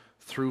known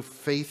through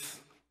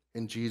faith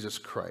in Jesus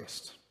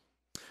Christ.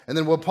 And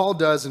then what Paul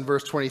does in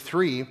verse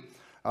 23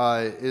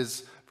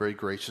 is very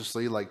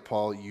graciously, like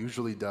Paul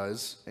usually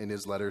does in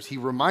his letters, he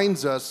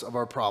reminds us of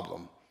our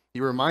problem.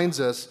 He reminds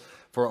us,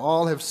 for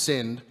all have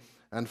sinned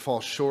and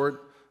fall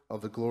short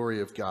of the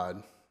glory of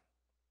God.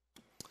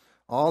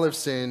 All have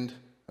sinned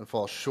and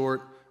fall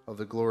short of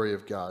the glory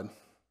of God.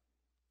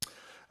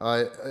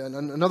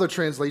 Another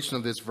translation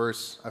of this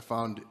verse I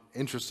found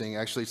interesting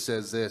actually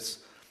says this.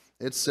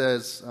 It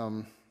says,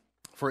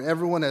 for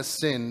everyone has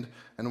sinned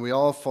and we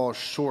all fall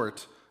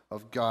short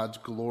of God's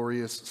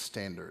glorious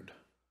standard.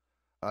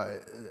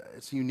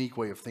 It's a unique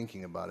way of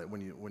thinking about it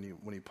when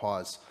you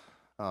pause.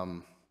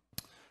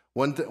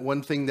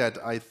 One thing that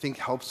I think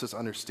helps us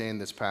understand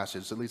this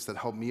passage, at least that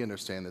helped me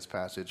understand this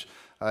passage,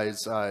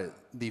 is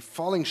the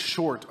falling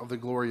short of the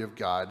glory of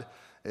God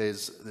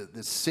is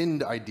the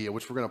sinned idea,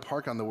 which we're going to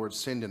park on the word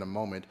sinned in a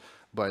moment.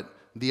 But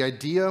the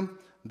idea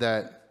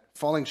that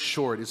falling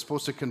short is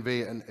supposed to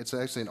convey, and it's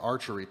actually an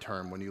archery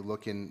term when you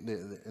look in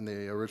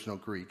the original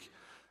Greek.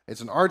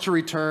 It's an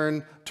archery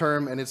term,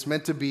 and it's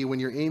meant to be when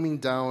you're aiming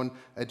down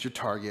at your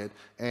target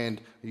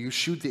and you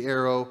shoot the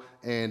arrow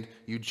and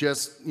you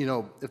just,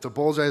 if the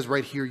bullseye is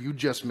right here, you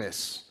just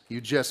miss. You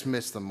just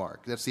miss the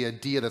mark. That's the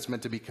idea that's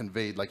meant to be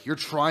conveyed. Like you're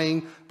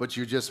trying, but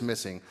you're just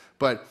missing.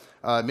 But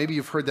maybe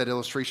you've heard that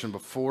illustration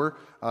before,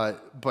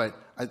 but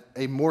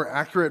a more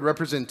accurate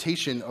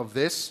representation of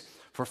this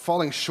for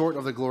falling short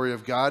of the glory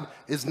of God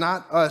is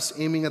not us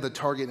aiming at the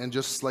target and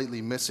just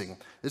slightly missing.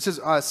 This is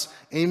us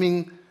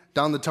aiming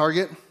down the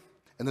target,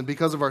 and then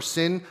because of our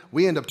sin,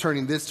 we end up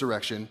turning this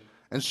direction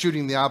and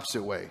shooting the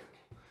opposite way.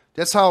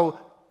 That's how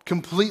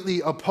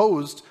completely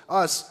opposed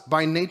us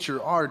by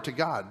nature are to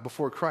God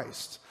before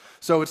Christ.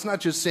 So it's not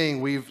just saying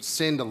we've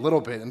sinned a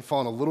little bit and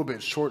fallen a little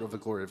bit short of the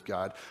glory of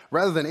God.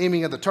 Rather than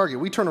aiming at the target,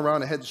 we turn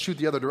around and head to shoot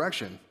the other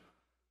direction.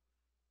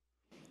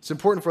 It's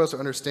important for us to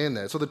understand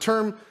that. So the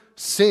term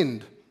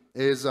sinned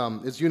is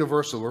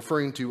universal,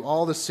 referring to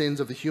all the sins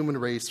of the human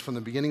race from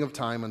the beginning of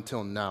time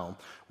until now.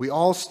 We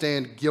all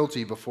stand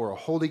guilty before a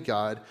holy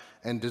God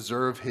and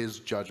deserve his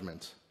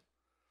judgment.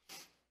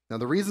 Now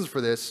the reasons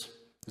for this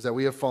is that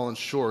we have fallen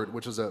short,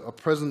 which is a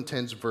present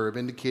tense verb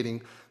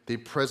indicating the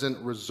present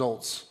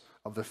results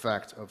of the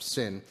fact of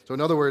sin. So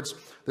in other words,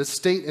 the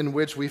state in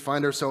which we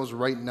find ourselves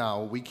right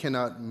now, we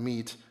cannot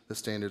meet the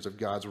standards of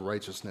God's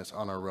righteousness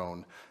on our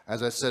own.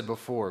 As I said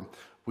before,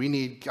 we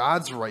need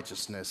God's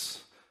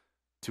righteousness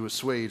to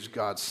assuage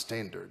God's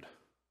standard.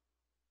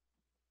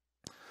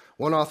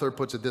 One author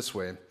puts it this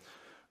way: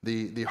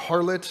 the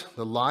harlot,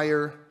 the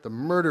liar, the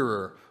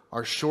murderer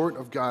are short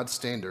of God's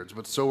standards,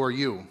 but so are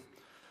you.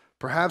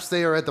 Perhaps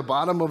they are at the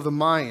bottom of the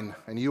mine,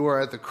 and you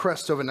are at the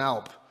crest of an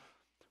Alp,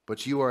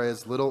 but you are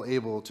as little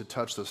able to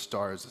touch the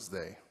stars as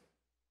they.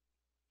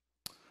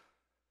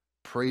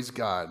 Praise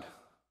God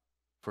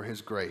for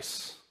his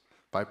grace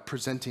by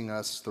presenting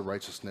us the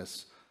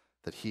righteousness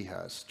that he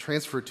has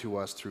transferred to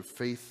us through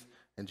faith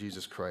in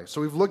Jesus Christ. So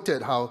we've looked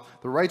at how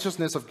the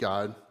righteousness of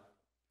God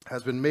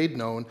has been made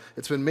known.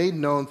 It's been made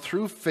known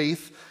through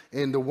faith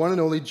in the one and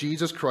only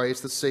Jesus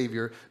Christ, the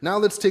Savior. Now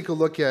let's take a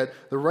look at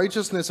the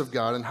righteousness of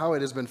God and how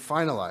it has been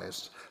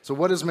finalized. So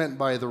what is meant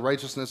by the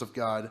righteousness of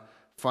God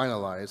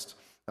finalized?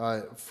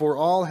 For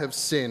all have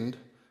sinned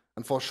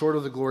and fall short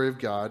of the glory of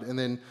God. And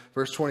then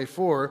verse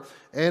 24,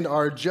 and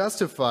are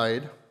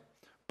justified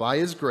by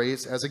his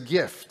grace as a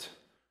gift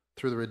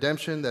through the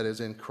redemption that is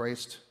in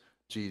Christ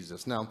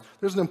Jesus. Now,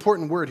 there's an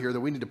important word here that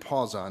we need to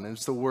pause on, and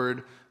it's the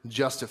word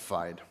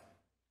justified.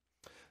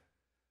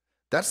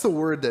 That's the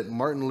word that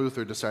Martin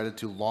Luther decided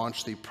to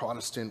launch the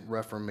Protestant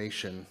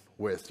Reformation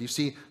with. You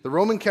see, the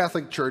Roman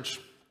Catholic Church,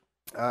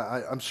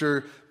 I'm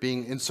sure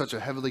being in such a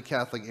heavily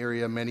Catholic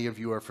area, many of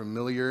you are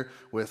familiar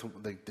with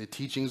the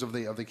teachings of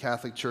the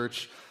Catholic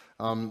Church.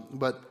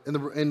 But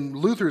in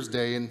Luther's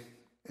day, and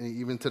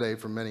even today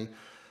for many,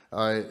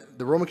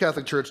 the Roman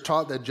Catholic Church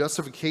taught that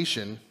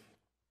justification,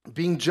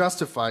 being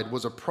justified,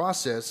 was a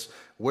process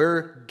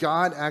where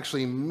God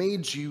actually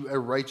made you a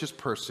righteous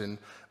person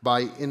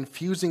by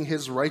infusing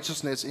his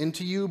righteousness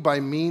into you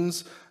by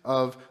means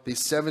of the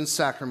 7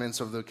 sacraments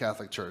of the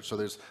Catholic Church. So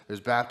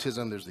there's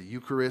baptism, there's the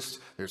Eucharist,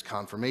 there's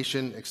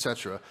confirmation,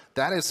 etc.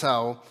 That is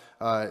how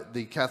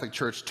the Catholic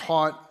Church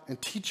taught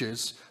and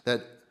teaches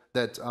that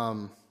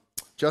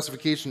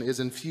justification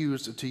is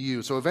infused to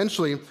you. So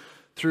eventually,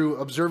 through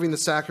observing the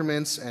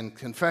sacraments and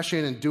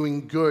confession and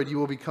doing good, you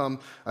will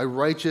become a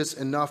righteous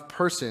enough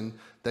person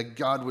that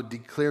God would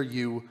declare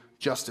you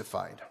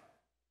justified.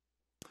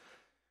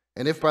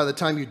 And if by the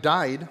time you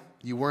died,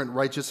 you weren't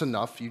righteous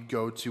enough, you'd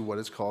go to what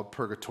is called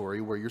purgatory,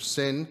 where your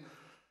sin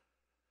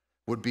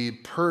would be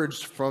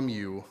purged from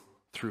you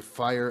through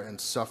fire and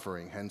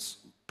suffering, hence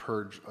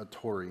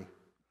purgatory.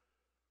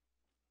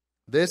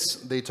 This,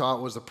 they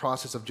taught, was the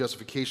process of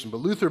justification. But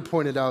Luther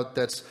pointed out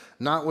that's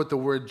not what the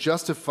word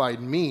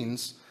justified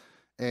means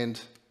and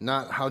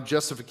not how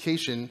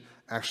justification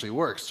actually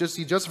works.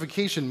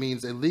 Justification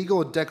means a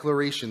legal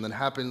declaration that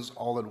happens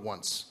all at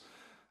once.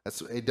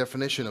 That's a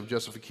definition of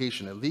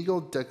justification, a legal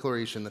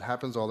declaration that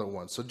happens all at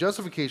once. So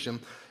justification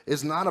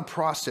is not a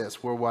process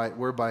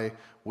whereby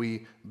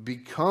we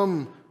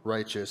become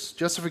righteous.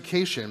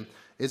 Justification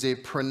is a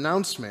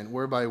pronouncement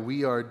whereby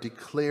we are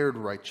declared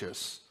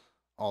righteous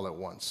all at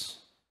once.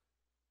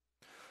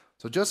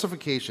 So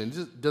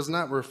justification does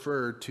not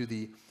refer to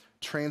the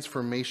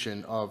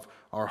transformation of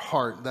our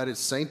heart, that is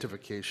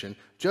sanctification.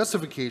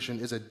 Justification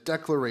is a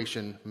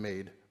declaration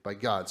made by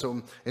God.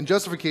 So in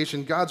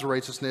justification, God's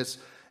righteousness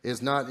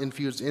is not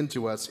infused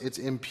into us, it's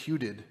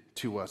imputed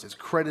to us. It's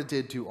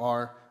credited to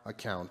our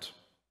account.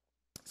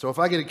 So if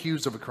I get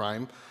accused of a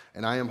crime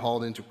and I am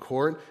hauled into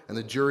court and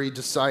the jury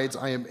decides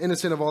I am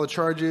innocent of all the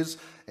charges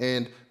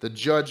and the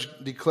judge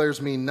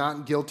declares me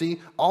not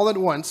guilty, all at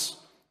once,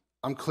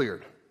 I'm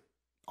cleared.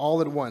 all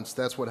at once.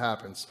 That's what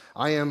happens.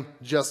 I am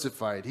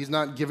justified. He's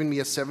not giving me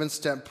a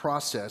 7-step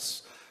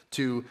process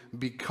to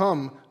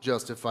become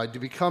justified, to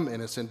become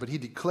innocent, but he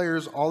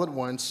declares all at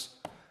once,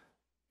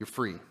 you're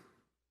free.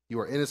 You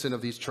are innocent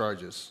of these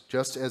charges,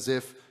 just as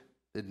if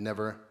it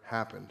never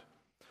happened.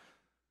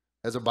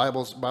 As a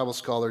Bible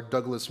scholar,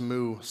 Douglas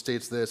Moo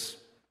states this: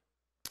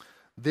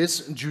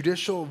 this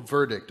judicial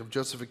verdict of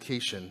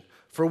justification,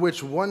 for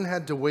which one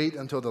had to wait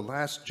until the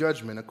last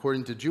judgment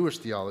according to Jewish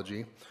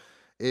theology,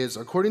 is,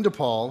 according to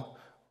Paul,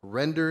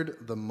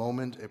 rendered the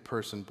moment a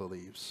person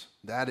believes.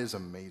 That is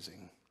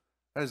amazing.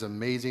 That is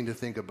amazing to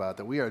think about,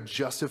 that we are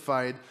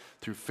justified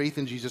through faith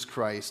in Jesus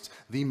Christ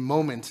the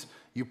moment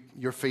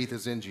your faith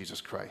is in Jesus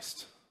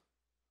Christ.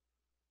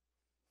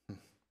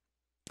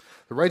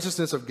 The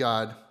righteousness of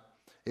God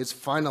is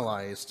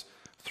finalized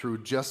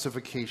through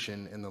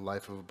justification in the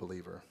life of a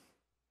believer.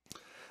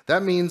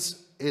 That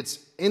means it's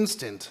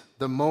instant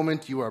the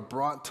moment you are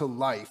brought to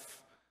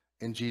life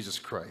in Jesus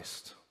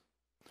Christ.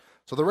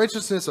 So the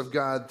righteousness of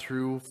God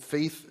through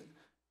faith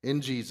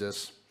in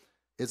Jesus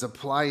is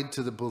applied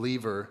to the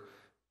believer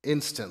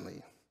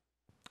instantly.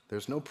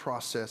 There's no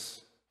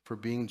process for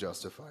being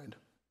justified.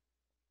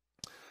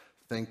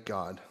 Thank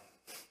God.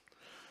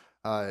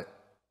 Let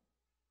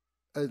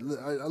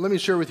me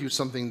share with you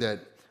something that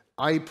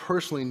I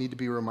personally need to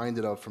be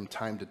reminded of from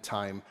time to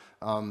time.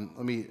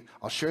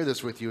 I'll share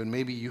this with you, and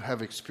maybe you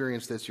have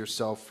experienced this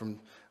yourself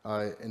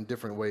in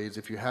different ways.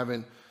 If you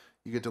haven't,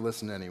 you get to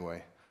listen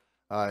anyway.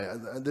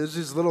 There's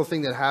this little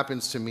thing that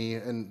happens to me,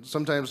 and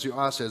sometimes to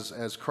us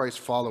as Christ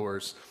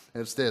followers,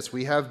 and it's this: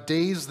 we have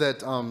days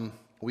that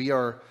we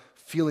are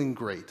feeling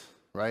great,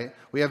 right?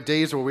 We have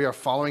days where we are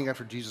following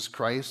after Jesus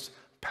Christ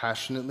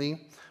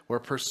passionately. We're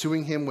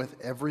pursuing him with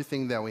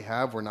everything that we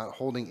have. We're not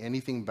holding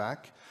anything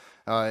back.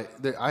 I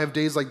have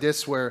days like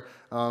this where,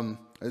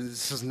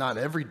 this is not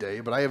every day,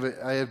 but I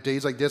have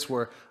days like this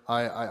where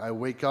I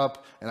wake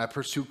up and I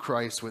pursue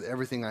Christ with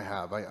everything I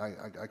have.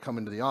 I come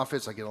into the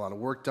office, I get a lot of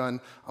work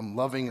done. I'm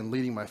loving and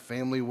leading my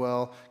family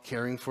well,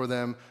 caring for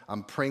them.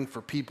 I'm praying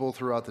for people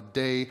throughout the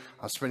day.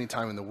 I'm spending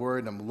time in the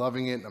Word, and I'm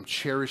loving it, and I'm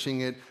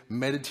cherishing it,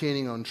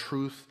 meditating on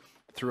truth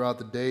throughout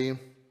the day.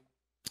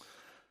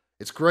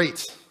 It's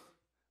great.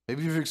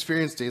 Maybe you've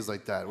experienced days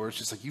like that, where it's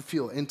just like you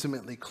feel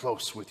intimately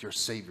close with your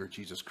Savior,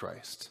 Jesus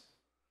Christ.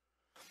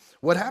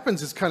 What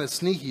happens is kind of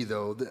sneaky,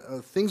 though.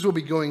 Things will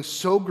be going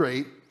so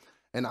great,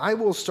 and I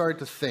will start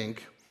to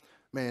think,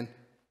 man,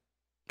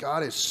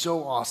 God is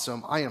so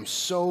awesome. I am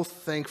so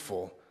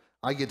thankful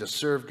I get to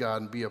serve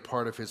God and be a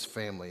part of his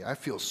family. I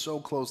feel so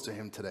close to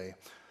him today.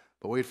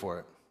 But wait for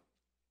it.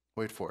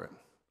 Wait for it.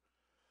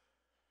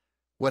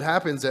 What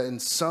happens is that in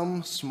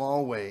some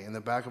small way in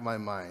the back of my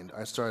mind,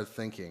 I started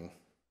thinking,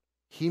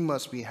 he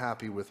must be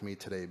happy with me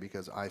today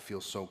because I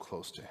feel so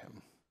close to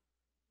him.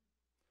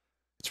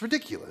 It's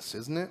ridiculous,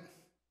 isn't it?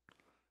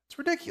 It's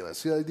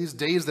ridiculous. You know, these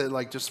days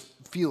that just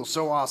feel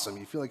so awesome.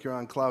 You feel like you're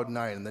on cloud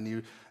 9,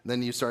 and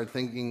then you start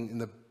thinking in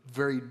the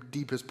very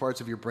deepest parts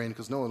of your brain,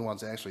 because no one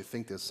wants to actually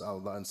think this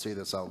out loud and say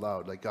this out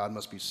loud, like, God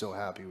must be so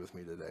happy with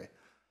me today.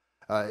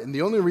 And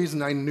the only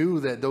reason I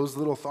knew that those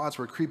little thoughts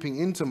were creeping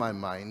into my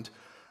mind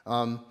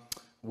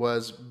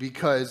was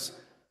because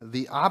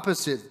the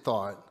opposite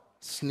thought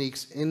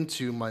sneaks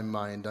into my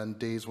mind on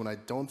days when I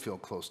don't feel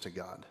close to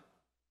God.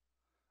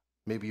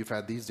 Maybe you've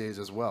had these days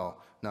as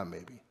well. Not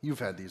maybe. You've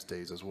had these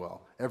days as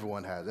well.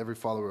 Everyone has. Every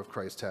follower of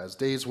Christ has.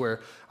 Days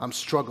where I'm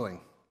struggling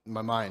in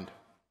my mind.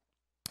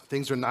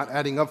 Things are not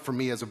adding up for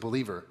me as a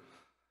believer.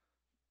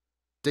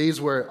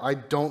 Days where I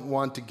don't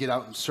want to get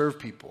out and serve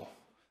people.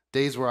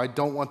 Days where I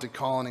don't want to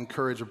call and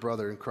encourage a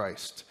brother in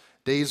Christ.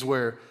 Days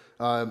where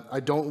I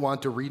don't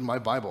want to read my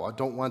Bible. I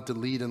don't want to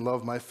lead and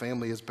love my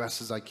family as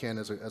best as I can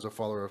as a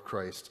follower of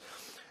Christ.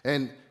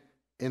 And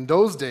in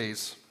those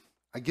days,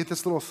 I get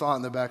this little thought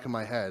in the back of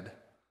my head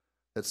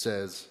that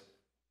says,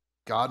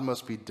 God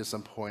must be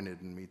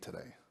disappointed in me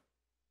today.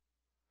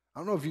 I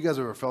don't know if you guys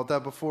have ever felt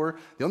that before.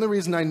 The only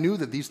reason I knew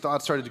that these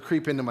thoughts started to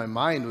creep into my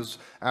mind was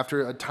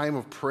after a time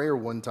of prayer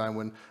one time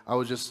when I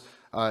was just,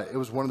 it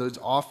was one of those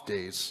off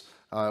days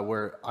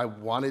where I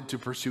wanted to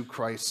pursue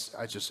Christ.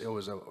 It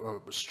was a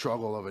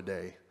struggle of a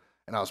day.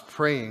 And I was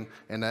praying,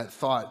 and that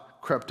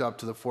thought crept up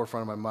to the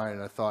forefront of my mind,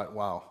 and I thought,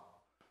 wow,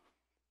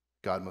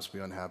 God must be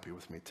unhappy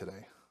with me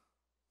today.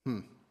 I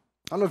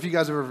don't know if you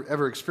guys have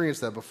ever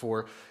experienced that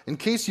before. In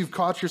case you've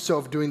caught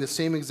yourself doing the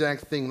same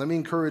exact thing, let me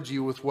encourage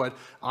you with what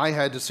I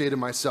had to say to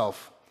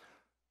myself.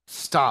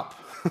 Stop.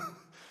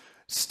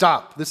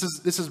 Stop. This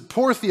is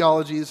poor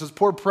theology. This is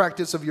poor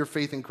practice of your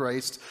faith in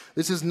Christ.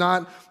 This is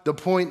not the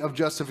point of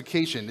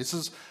justification. This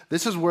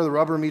is where the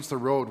rubber meets the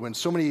road. When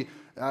so many,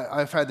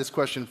 I've had this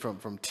question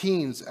from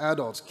teens,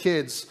 adults,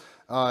 kids,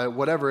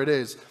 whatever it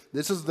is.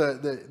 This is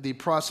the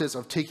process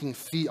of taking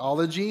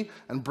theology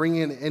and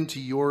bringing it into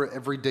your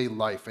everyday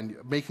life and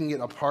making it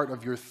a part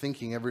of your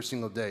thinking every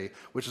single day,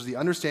 which is the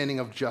understanding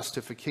of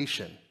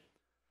justification,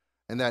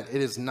 and that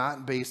it is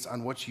not based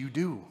on what you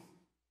do.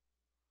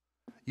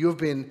 You have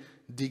been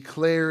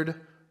declared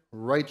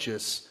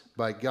righteous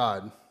by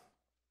God.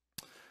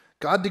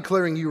 God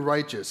declaring you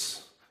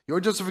righteous. Your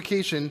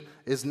justification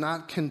is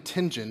not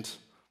contingent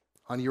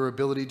on your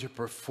ability to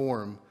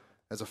perform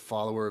as a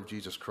follower of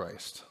Jesus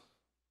Christ.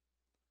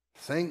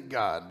 Thank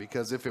God,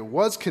 because if it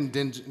was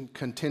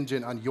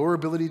contingent on your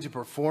ability to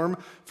perform,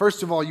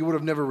 first of all, you would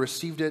have never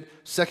received it.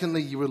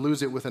 Secondly, you would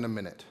lose it within a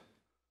minute.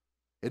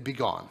 It'd be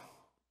gone.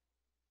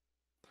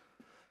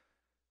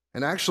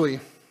 And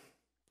actually,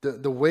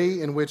 the way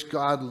in which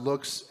God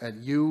looks at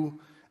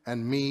you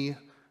and me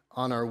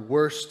on our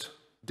worst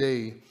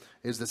day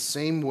is the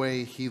same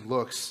way he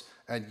looks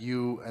at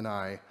you and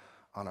I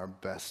on our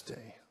best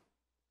day.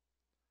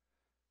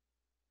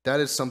 That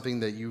is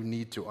something that you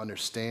need to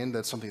understand.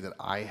 That's something that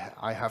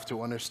I have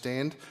to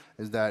understand,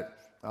 is that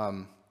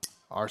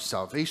our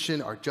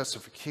salvation, our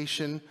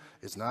justification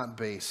is not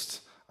based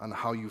on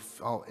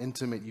how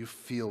intimate you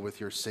feel with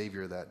your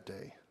Savior that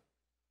day.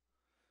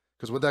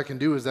 Because what that can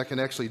do is that can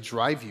actually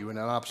drive you in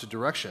an opposite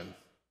direction.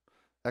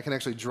 That can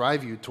actually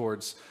drive you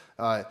towards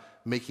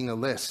making a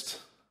list,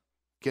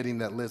 getting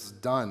that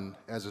list done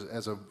as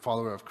a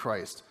follower of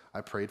Christ. I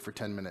prayed for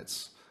 10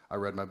 minutes. I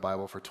read my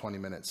Bible for 20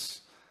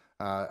 minutes.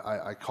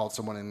 I called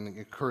someone and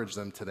encouraged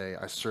them today.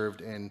 I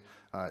served in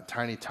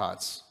Tiny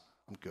Tots.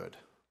 I'm good.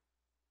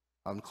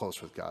 I'm close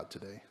with God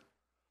today.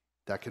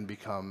 That can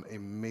become a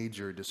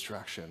major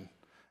distraction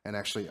and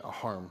actually a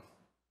harm.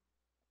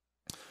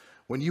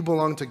 When you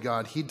belong to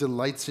God, he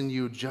delights in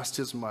you just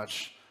as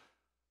much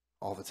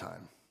all the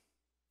time.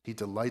 He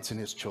delights in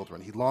his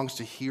children. He longs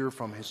to hear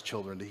from his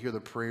children, to hear the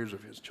prayers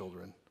of his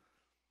children.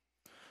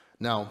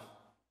 Now,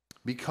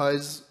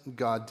 because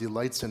God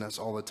delights in us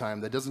all the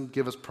time, that doesn't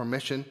give us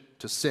permission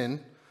to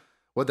sin.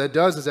 What that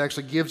does is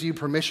actually gives you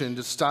permission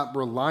to stop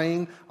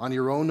relying on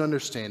your own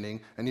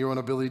understanding and your own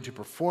ability to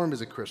perform as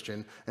a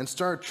Christian and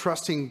start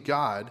trusting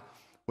God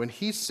when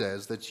he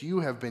says that you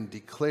have been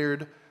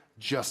declared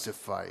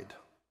justified.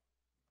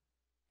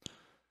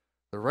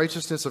 The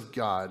righteousness of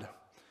God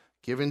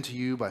given to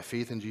you by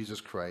faith in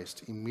Jesus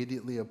Christ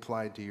immediately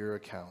applied to your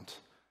account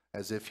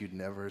as if you'd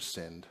never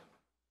sinned.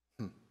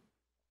 And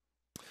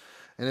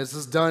this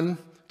is done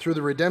through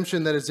the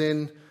redemption that is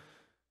in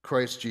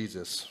Christ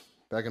Jesus.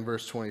 Back in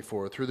verse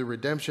 24, through the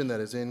redemption that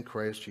is in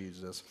Christ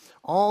Jesus.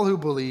 All who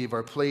believe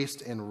are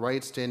placed in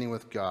right standing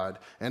with God,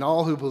 and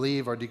all who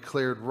believe are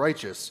declared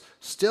righteous,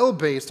 still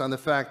based on the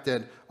fact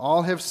that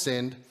all have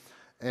sinned,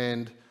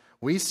 and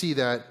we see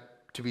that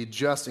to be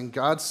just in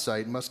God's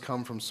sight must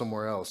come from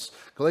somewhere else.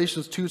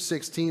 Galatians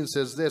 2:16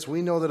 says this,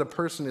 we know that a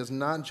person is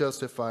not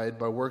justified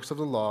by works of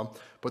the law,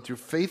 but through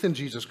faith in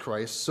Jesus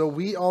Christ. So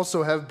we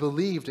also have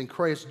believed in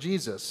Christ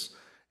Jesus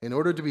in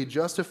order to be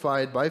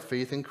justified by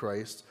faith in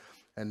Christ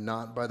and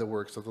not by the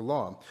works of the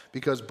law.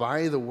 Because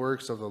by the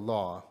works of the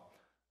law,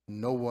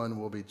 no one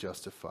will be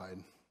justified.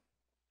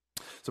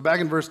 So back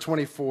in verse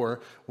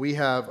 24, we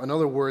have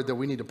another word that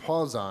we need to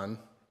pause on,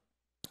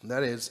 and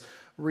that is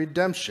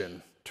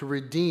redemption. To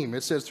redeem.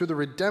 It says, through the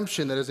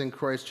redemption that is in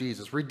Christ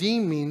Jesus.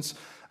 Redeem means,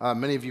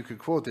 many of you could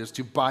quote this,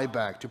 to buy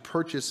back, to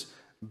purchase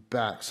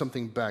back,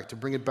 something back, to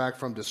bring it back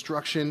from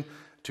destruction,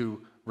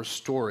 to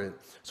restore it.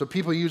 So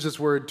people use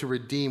this word to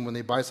redeem when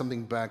they buy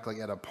something back, like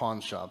at a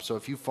pawn shop. So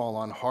if you fall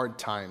on hard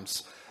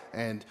times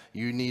and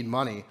you need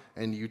money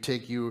and you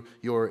take your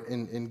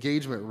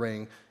engagement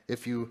ring,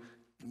 if you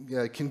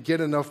can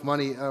get enough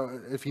money,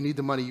 if you need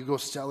the money, you go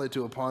sell it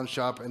to a pawn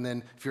shop, and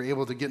then if you're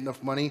able to get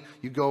enough money,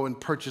 you go and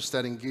purchase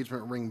that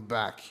engagement ring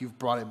back. You've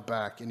brought it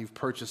back and you've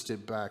purchased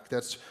it back.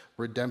 That's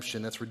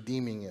redemption. That's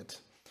redeeming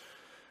it.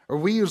 Or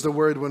we use the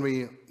word when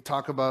we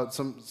talk about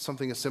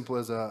something as simple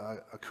as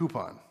a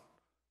coupon.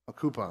 A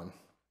coupon,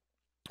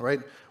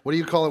 right? What do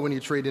you call it when you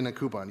trade in a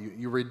coupon?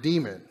 You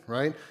redeem it,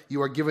 right?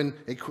 You are given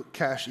a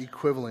cash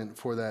equivalent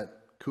for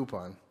that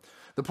coupon.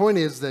 The point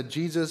is that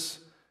Jesus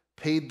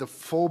paid the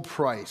full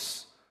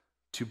price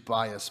to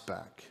buy us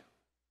back,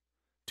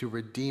 to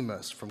redeem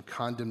us from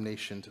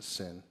condemnation to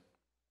sin.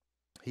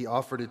 He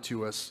offered it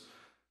to us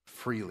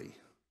freely,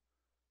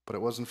 but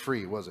it wasn't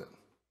free, was it?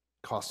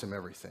 It cost him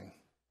everything.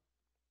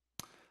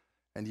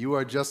 And you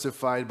are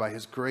justified by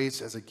his grace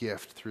as a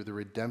gift through the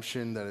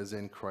redemption that is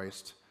in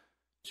Christ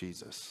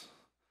Jesus.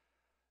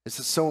 This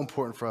is so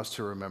important for us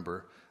to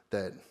remember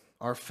that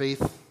our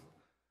faith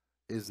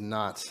is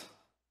not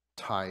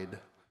tied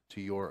to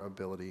your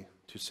ability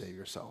to save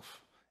yourself,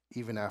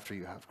 even after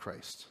you have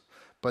Christ.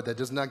 But that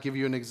does not give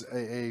you an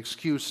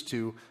excuse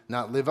to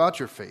not live out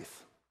your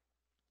faith.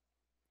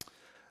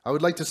 I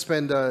would like to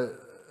spend the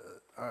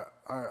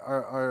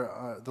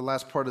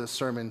last part of the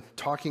sermon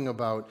talking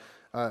about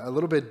a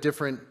little bit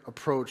different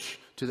approach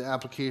to the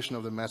application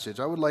of the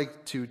message. I would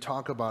like to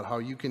talk about how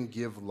you can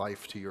give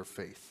life to your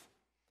faith.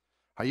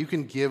 How you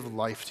can give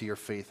life to your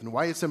faith, and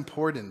why it's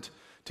important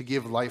to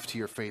give life to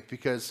your faith.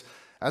 Because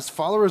as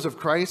followers of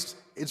Christ,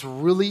 it's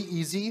really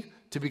easy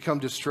to become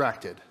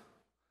distracted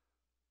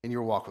in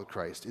your walk with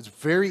Christ. It's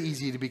very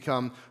easy to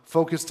become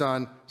focused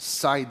on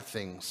side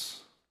things.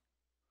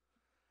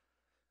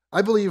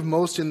 I believe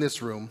most in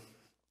this room,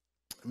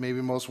 maybe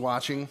most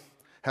watching,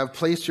 have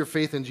placed your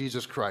faith in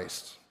Jesus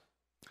Christ.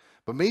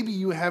 But maybe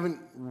you haven't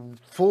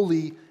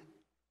fully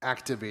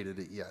activated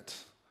it yet.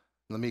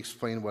 Let me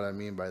explain what I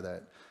mean by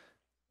that.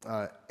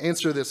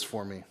 answer this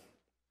for me.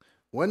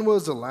 When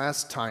was the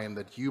last time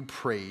that you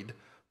prayed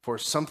for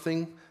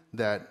something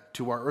that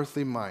to our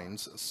earthly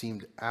minds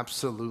seemed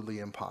absolutely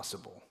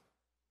impossible?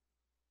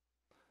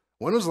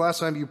 When was the last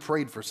time you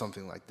prayed for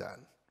something like that?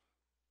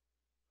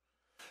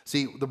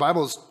 See, the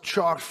Bible is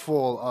chock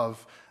full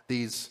of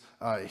these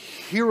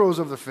heroes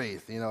of the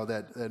faith,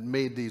 that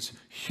made these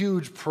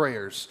huge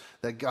prayers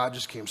that God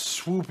just came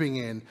swooping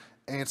in,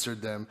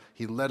 answered them.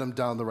 He led them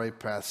down the right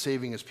path,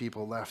 saving his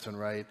people left and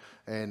right.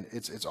 And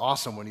it's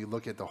awesome when you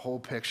look at the whole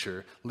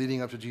picture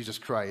leading up to Jesus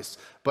Christ.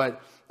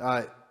 But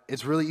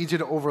it's really easy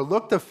to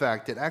overlook the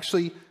fact that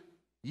actually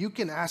you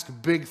can ask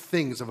big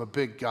things of a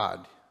big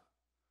God.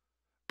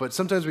 But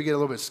sometimes we get a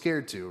little bit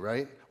scared too,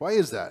 right? Why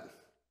is that?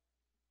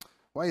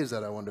 Why is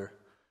that, I wonder?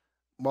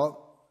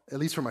 Well, at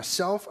least for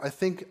myself, I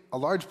think a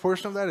large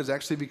portion of that is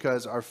actually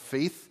because our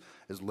faith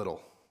is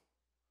little.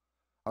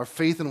 Our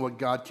faith in what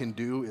God can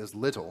do is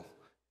little.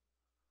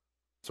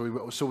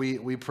 So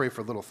we pray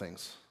for little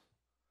things.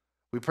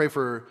 We pray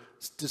for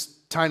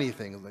just tiny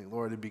things, like,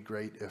 Lord, it'd be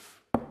great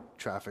if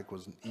traffic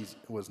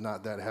was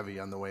not that heavy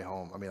on the way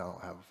home. I mean, I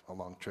don't have a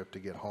long trip to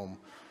get home,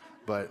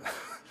 but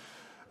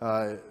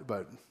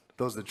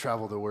those that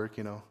travel to work,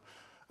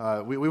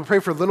 we pray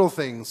for little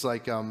things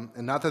like, and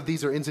not that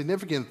these are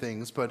insignificant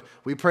things, but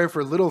we pray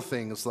for little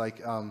things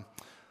like,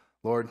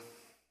 Lord,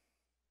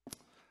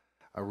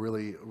 I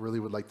really, really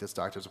would like this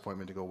doctor's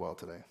appointment to go well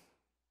today.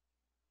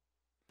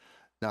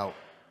 Now,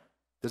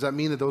 does that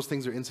mean that those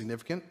things are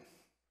insignificant?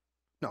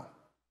 No,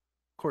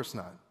 of course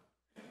not.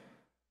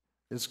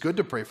 It's good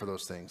to pray for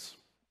those things.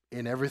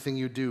 In everything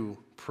you do,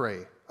 pray.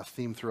 A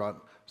theme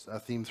throughout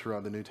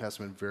the New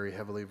Testament very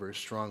heavily, very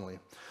strongly.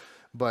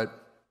 But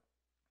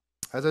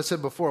as I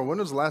said before, when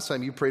was the last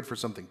time you prayed for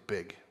something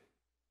big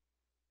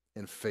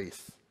in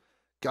faith?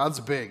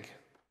 God's big.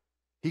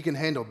 He can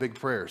handle big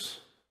prayers.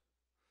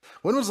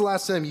 When was the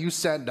last time you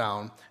sat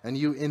down and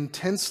you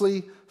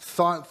intensely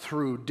thought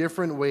through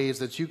different ways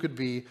that you could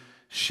be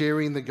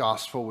sharing the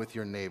gospel with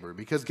your neighbor?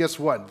 Because guess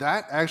what?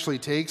 That actually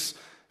takes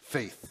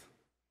faith.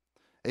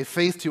 A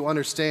faith to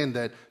understand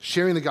that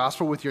sharing the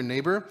gospel with your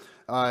neighbor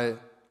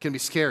can be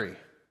scary.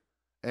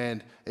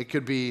 And it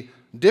could be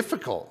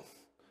difficult.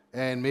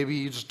 And maybe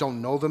you just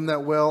don't know them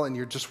that well and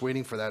you're just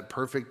waiting for that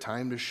perfect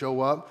time to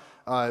show up.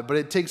 But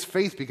it takes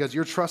faith because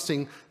you're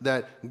trusting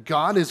that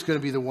God is going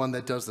to be the one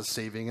that does the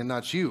saving and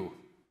not you,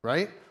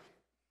 right?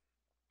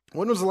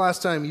 When was the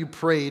last time you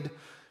prayed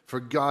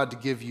for God to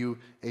give you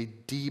a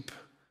deep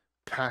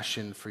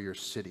passion for your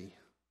city?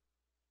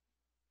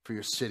 For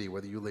your city,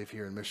 whether you live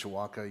here in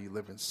Mishawaka, you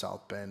live in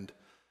South Bend,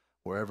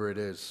 wherever it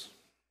is.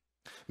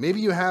 Maybe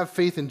you have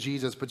faith in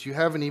Jesus, but you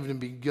haven't even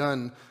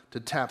begun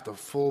to tap the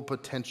full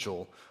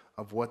potential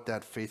of what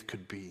that faith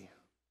could be,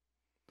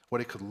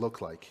 what it could look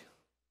like.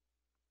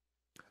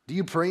 Do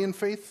you pray in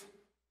faith?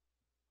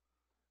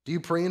 Do you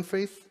pray in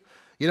faith?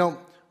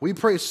 We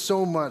pray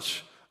so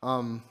much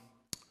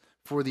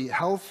for the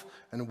health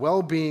and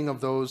well-being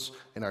of those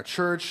in our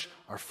church,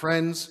 our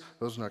friends,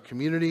 those in our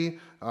community,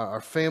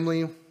 our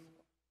family.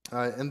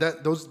 And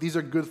these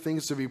are good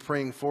things to be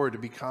praying for, to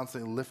be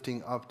constantly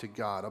lifting up to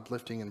God,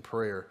 uplifting in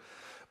prayer.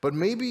 But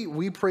maybe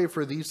we pray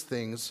for these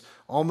things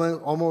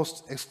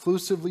almost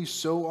exclusively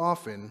so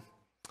often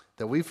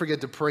that we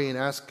forget to pray and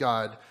ask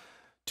God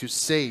to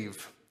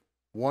save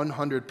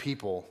 100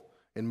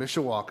 in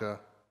Mishawaka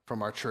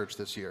from our church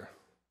this year.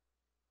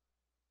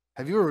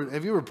 Have you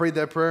ever prayed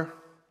that prayer?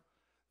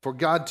 For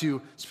God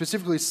to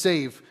specifically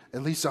save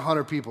at least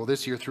 100 people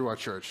this year through our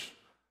church.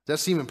 Does that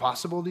seem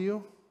impossible to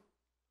you?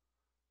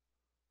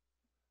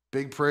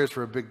 Big prayers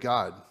for a big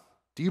God.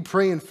 Do you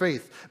pray in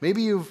faith?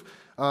 Maybe you've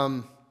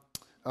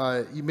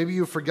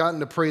forgotten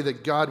to pray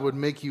that God would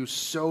make you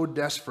so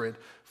desperate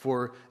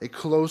for a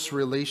close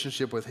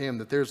relationship with Him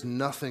that there's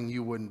nothing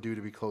you wouldn't do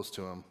to be close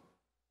to Him.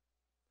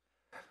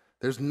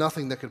 There's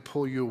nothing that could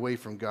pull you away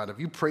from God. Have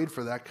you prayed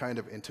for that kind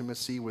of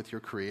intimacy with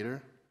your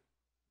Creator?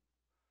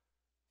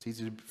 It's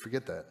easy to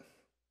forget that.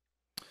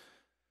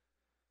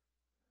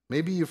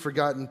 Maybe you've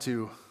forgotten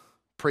to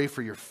pray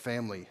for your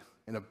family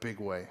in a big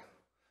way.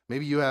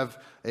 Maybe you have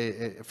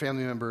a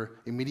family member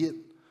immediate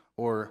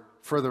or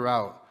further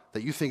out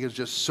that you think is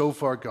just so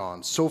far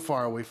gone, so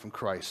far away from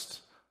Christ,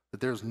 that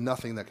there's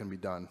nothing that can be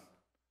done.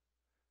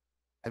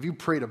 Have you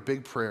prayed a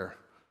big prayer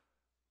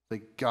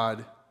that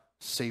God,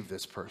 save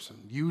this person?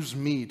 Use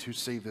me to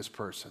save this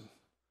person.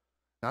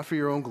 Not for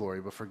your own glory,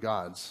 but for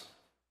God's.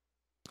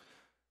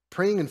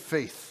 Praying in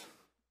faith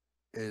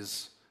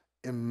is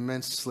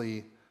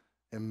immensely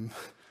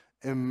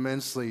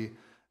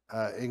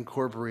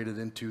incorporated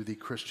into the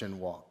Christian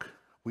walk.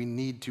 We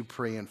need to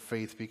pray in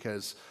faith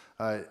because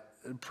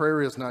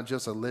prayer is not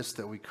just a list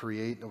that we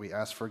create and we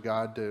ask for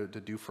God to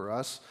do for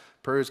us.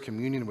 Prayer is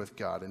communion with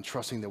God and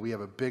trusting that we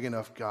have a big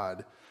enough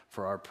God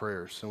for our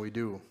prayers, and we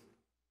do.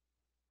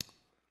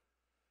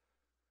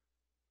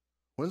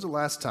 When's the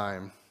last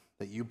time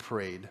that you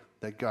prayed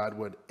that God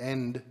would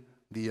end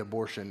the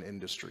abortion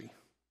industry?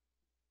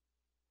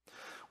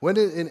 When,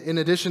 in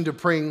addition to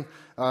praying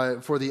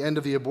for the end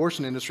of the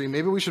abortion industry,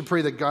 maybe we should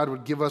pray that God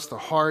would give us the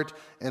heart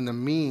and the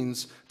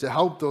means to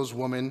help those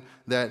women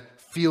that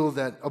feel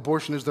that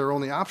abortion is their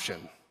only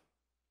option.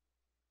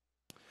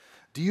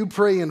 Do you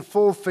pray in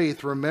full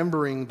faith,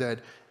 remembering that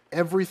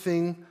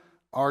everything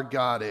our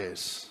God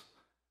is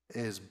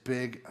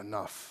big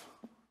enough?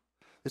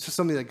 This is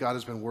something that God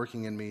has been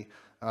working in me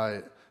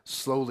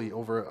slowly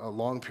over a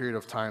long period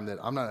of time, that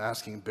I'm not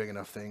asking big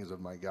enough things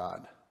of my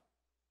God.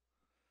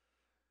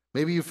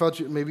 Maybe you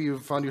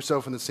found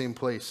yourself in the same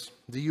place.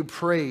 Do you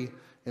pray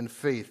in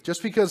faith?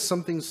 Just because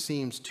something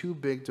seems too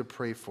big to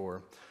pray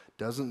for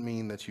doesn't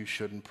mean that you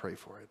shouldn't pray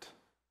for it.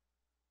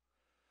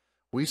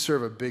 We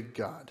serve a big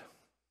God.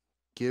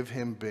 Give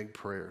him big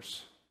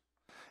prayers.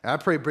 And I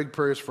pray big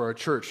prayers for our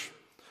church.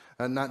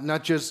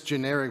 Not just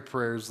generic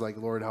prayers like,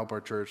 Lord, help our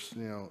church,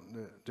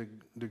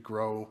 to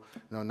grow,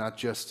 not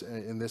just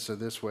in this or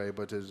this way,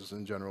 but just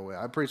in general way.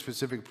 I pray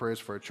specific prayers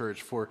for our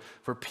church, for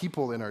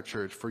people in our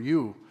church, for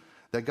you,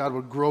 that God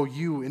would grow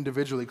you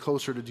individually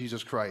closer to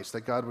Jesus Christ,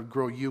 that God would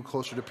grow you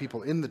closer to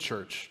people in the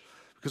church,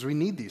 because we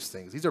need these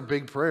things. These are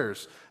big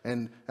prayers,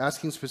 and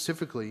asking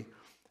specifically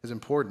is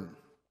important.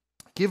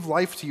 Give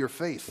life to your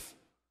faith.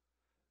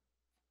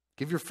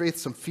 Give your faith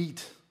some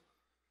feet.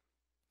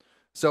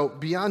 So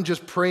beyond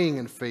just praying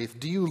in faith,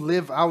 do you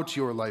live out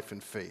your life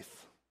in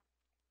faith?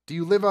 Do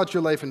you live out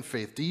your life in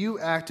faith? Do you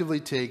actively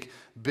take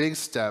big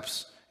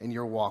steps in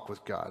your walk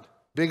with God?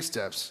 Big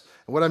steps.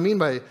 And what do I mean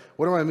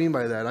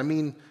by that? I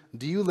mean,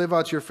 do you live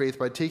out your faith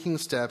by taking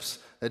steps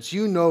that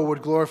you know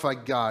would glorify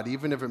God,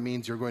 even if it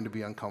means you're going to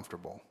be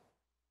uncomfortable?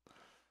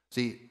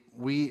 See,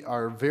 we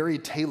are very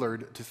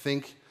tailored to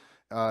think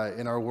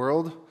in our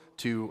world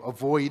to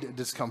avoid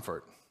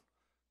discomfort,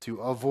 to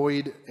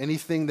avoid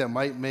anything that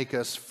might make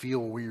us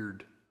feel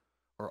weird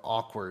or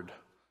awkward.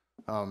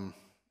 I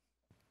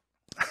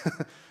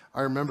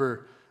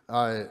remember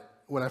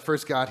when I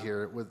first got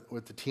here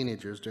with the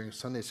teenagers during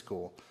Sunday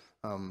school.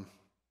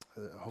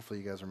 Hopefully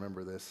you guys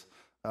remember this.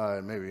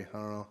 Maybe, I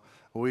don't know.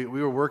 We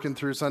were working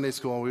through Sunday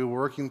school, and we were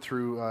working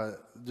through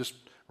just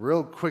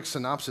real quick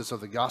synopsis of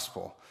the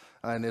gospel.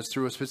 And it's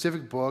through a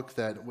specific book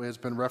that has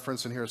been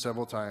referenced in here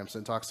several times,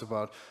 and talks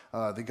about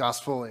the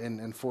gospel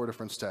in 4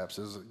 different steps.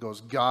 It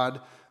goes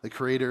God, the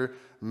creator,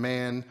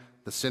 man,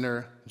 the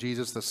sinner,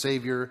 Jesus, the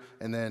Savior,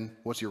 and then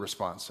what's your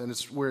response? And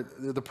it's where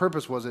the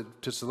purpose was it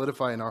to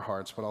solidify in our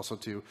hearts, but also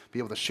to be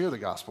able to share the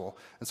gospel.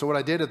 And so what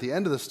I did at the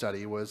end of the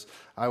study was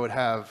I would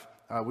have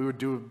we would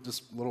do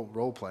this little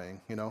role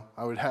playing.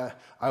 I would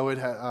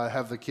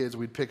have the kids.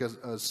 We'd pick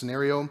a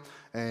scenario,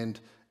 and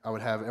I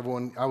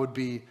would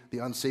be the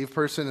unsaved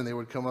person, and they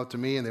would come up to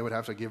me, and they would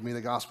have to give me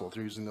the gospel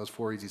through using those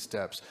 4 easy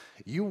steps.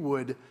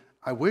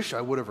 I wish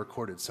I would have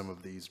recorded some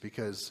of these,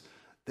 because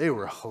they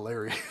were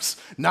hilarious.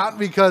 Not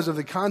because of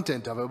the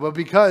content of it, but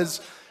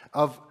because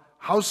of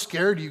how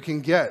scared you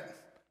can get,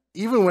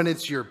 even when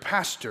it's your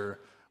pastor,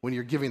 when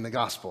you're giving the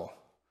gospel.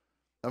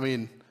 I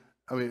mean,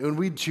 and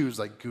we'd choose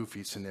like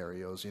goofy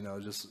scenarios,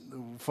 just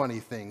funny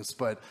things.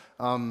 But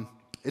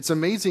it's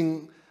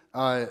amazing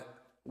to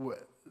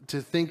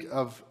think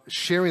of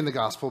sharing the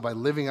gospel by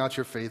living out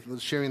your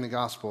faith, sharing the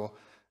gospel,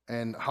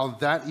 and how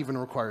that even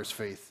requires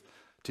faith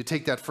to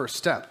take that first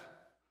step.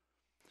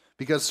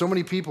 Because so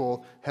many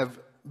people have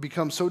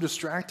become so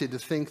distracted to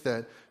think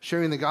that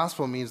sharing the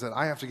gospel means that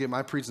I have to get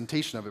my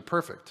presentation of it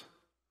perfect.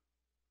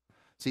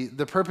 See,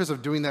 the purpose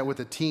of doing that with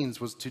the teens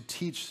was to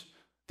teach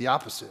the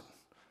opposite.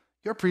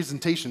 Your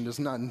presentation does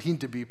not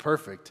need to be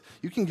perfect.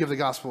 You can give the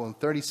gospel in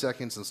 30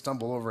 seconds and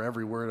stumble over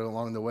every word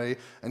along the way,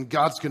 and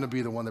God's going to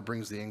be the one that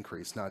brings the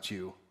increase, not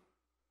you.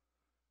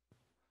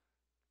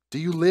 Do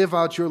you live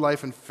out your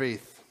life in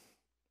faith,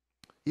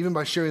 even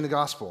by sharing the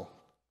gospel,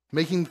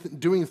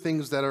 doing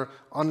things that are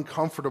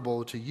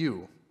uncomfortable to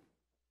you?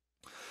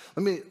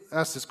 Let me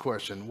ask this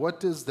question. What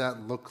does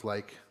that look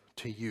like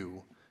to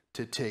you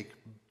to take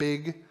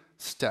big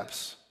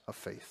steps of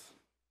faith?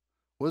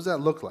 What does that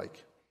look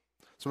like?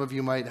 Some of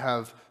you might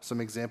have some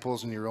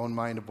examples in your own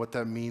mind of what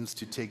that means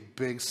to take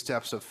big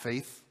steps of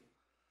faith.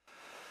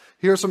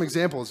 Here are some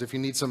examples if you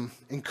need some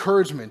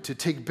encouragement to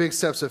take big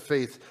steps of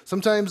faith.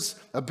 Sometimes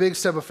a big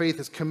step of faith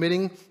is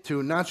committing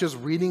to not just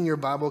reading your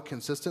Bible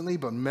consistently,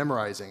 but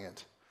memorizing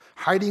it.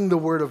 Hiding the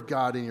Word of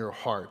God in your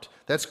heart.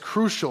 That's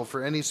crucial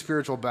for any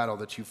spiritual battle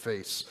that you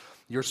face.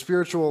 Your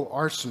spiritual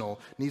arsenal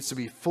needs to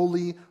be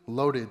fully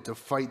loaded to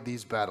fight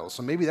these battles.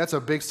 So maybe that's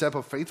a big step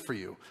of faith for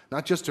you.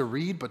 Not just to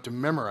read, but to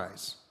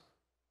memorize.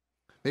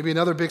 Maybe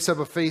another big step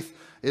of faith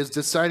is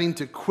deciding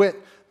to quit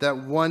that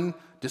one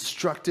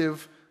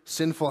destructive,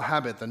 sinful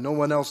habit that no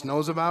one else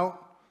knows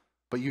about,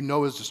 but you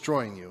know is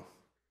destroying you.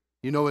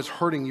 You know is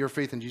hurting your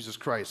faith in Jesus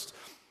Christ.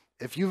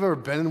 If you've ever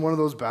been in one of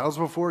those battles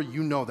before,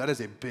 you know that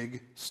is a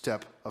big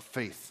step of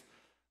faith,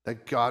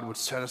 that God would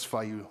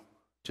satisfy you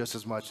just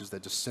as much as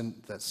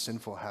that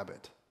sinful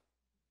habit.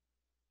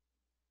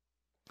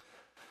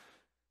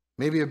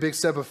 Maybe a big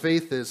step of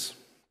faith is,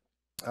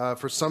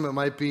 for some it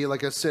might be,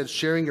 like I said,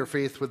 sharing your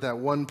faith with that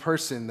one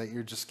person that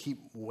you just keep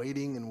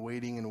waiting and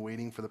waiting and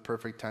waiting for the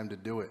perfect time to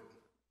do it.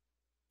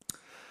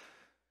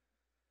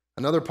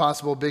 Another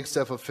possible big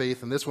step of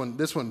faith, and this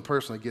one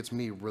personally gets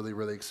me really,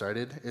 really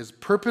excited, is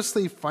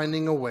purposely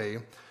finding a way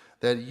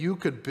that you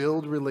could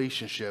build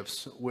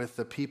relationships with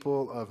the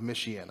people of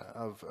Michiana,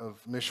 of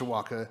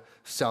Mishawaka,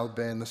 South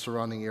Bend, the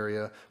surrounding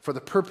area, for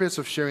the purpose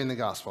of sharing the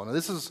gospel. Now,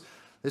 this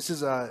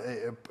is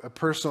a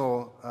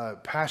personal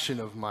passion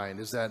of mine,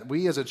 is that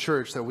we as a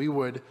church, that we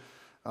would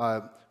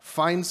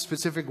find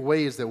specific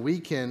ways that we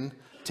can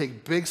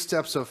take big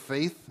steps of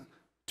faith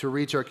to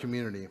reach our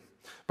community.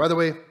 By the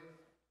way,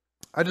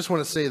 I just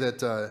want to say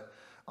that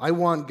I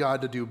want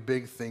God to do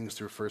big things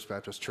through First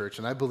Baptist Church,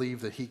 and I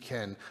believe that He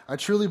can. I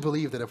truly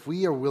believe that if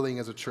we are willing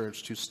as a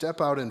church to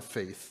step out in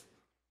faith,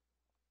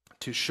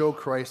 to show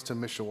Christ to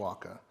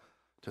Mishawaka,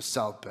 to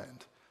South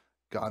Bend,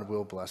 God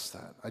will bless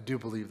that. I do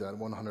believe that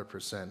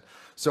 100%.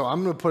 So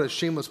I'm going to put a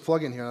shameless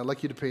plug in here, and I'd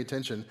like you to pay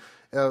attention.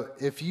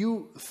 If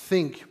you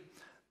think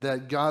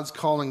that God's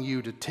calling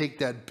you to take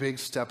that big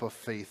step of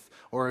faith,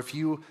 or if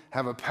you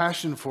have a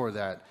passion for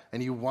that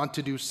and you want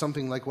to do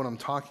something like what I'm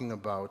talking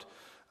about,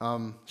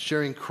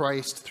 sharing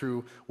Christ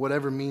through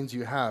whatever means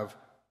you have,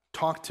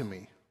 talk to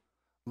me.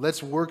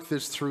 Let's work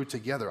this through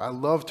together. I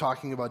love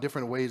talking about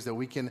different ways that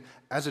we can,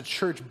 as a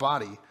church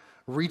body,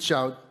 reach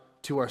out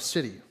to our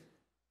city.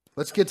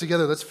 Let's get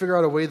together. Let's figure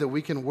out a way that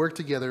we can work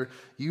together,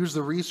 use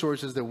the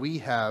resources that we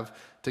have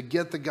to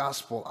get the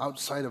gospel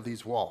outside of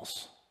these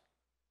walls.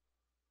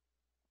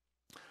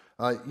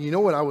 You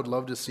know what I would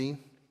love to see?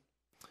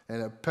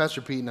 And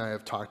Pastor Pete and I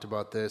have talked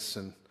about this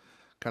and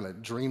kind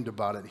of dreamed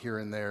about it here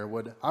and there.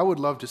 What I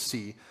would love to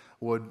see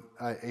would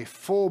a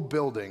full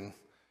building,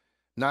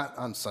 not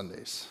on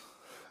Sundays.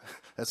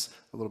 That's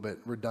a little bit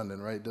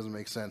redundant, right? It doesn't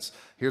make sense.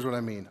 Here's what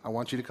I mean. I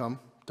want you to come.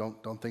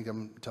 Don't think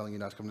I'm telling you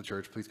not to come to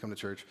church. Please come to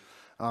church.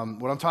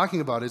 What I'm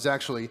talking about is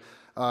actually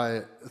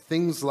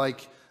things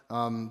like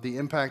the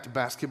Impact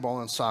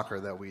basketball and soccer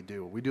that we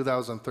do. We do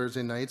those on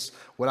Thursday nights.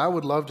 What I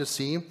would love to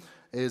see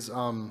is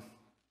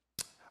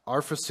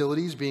our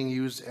facilities being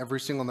used every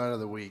single night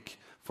of the week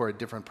for a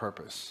different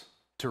purpose,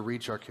 to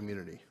reach our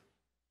community.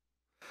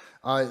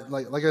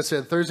 Like I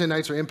said, Thursday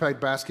nights are Impact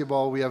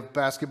basketball. We have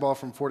basketball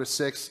from 4 to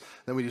 6.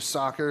 Then we do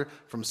soccer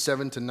from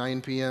 7 to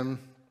 9 p.m.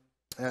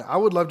 And I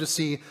would love to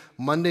see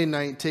Monday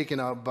night taken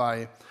up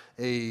by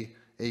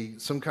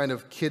some kind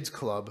of kids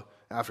club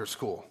after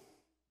school.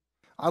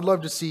 I'd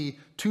love to see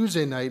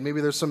Tuesday night,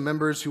 maybe there's some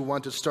members who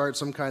want to start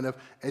some kind of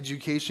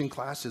education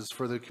classes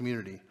for the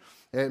community.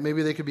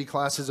 Maybe they could be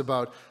classes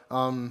about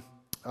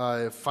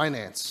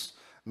finance.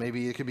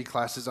 Maybe it could be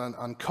classes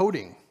on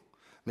coding.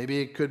 Maybe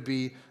it could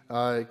be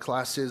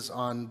classes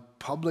on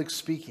public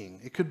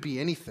speaking. It could be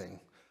anything.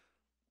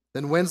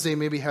 Then Wednesday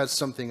maybe has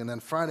something, and then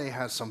Friday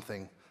has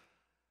something.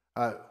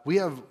 We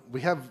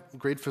have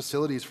great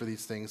facilities for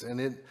these things, and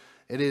it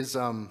is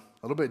a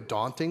little bit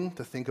daunting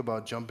to think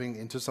about jumping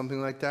into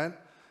something like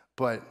that.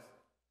 But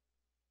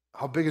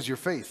how big is your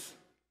faith?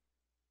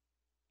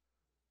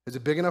 Is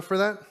it big enough for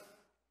that?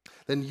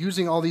 Then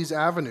using all these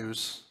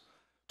avenues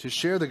to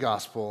share the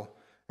gospel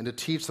and to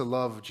teach the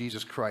love of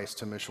Jesus Christ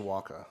to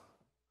Mishawaka.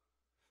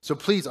 So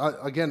please,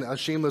 again, a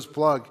shameless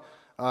plug.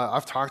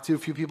 I've talked to a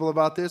few people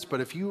about this,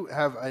 but if you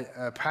have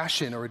a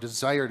passion or a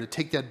desire to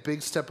take that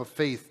big step of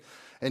faith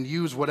and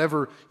use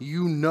whatever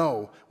you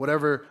know,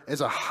 whatever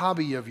is a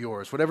hobby of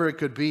yours, whatever it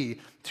could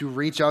be, to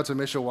reach out to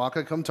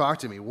Mishawaka, come talk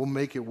to me. We'll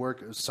make it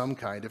work of some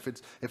kind. If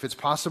it's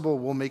possible,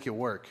 we'll make it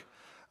work.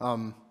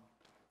 I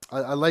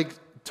like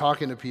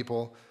talking to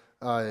people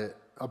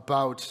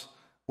about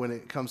when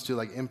it comes to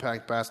like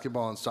Impact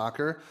basketball and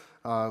soccer.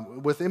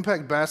 With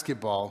Impact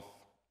basketball,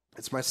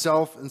 it's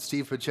myself and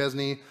Steve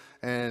Pachesney,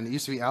 and it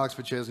used to be Alex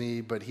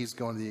Pachesney, but he's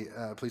going to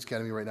the police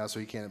academy right now, so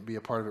he can't be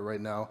a part of it right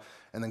now.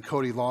 And then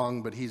Cody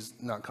Long, but he's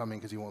not coming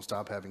because he won't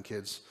stop having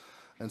kids.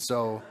 And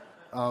so,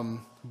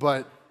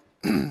 but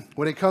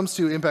when it comes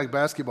to Impact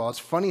basketball, it's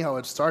funny how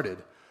it started.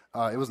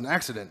 It was an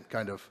accident,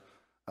 kind of.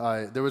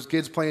 There was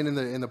kids playing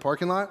in the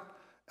parking lot,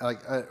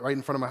 like right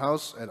in front of my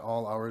house at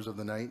all hours of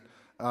the night.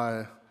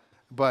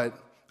 But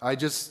I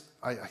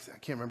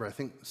can't remember. I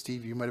think,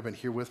 Steve, you might have been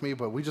here with me,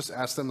 but we just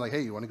asked them, like,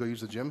 hey, you want to go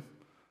use the gym?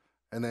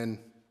 And then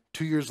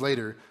 2 years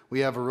later, we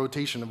have a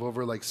rotation of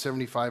over like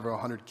 75 or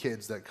 100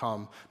 kids that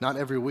come, not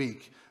every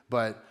week,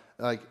 but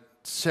like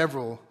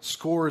several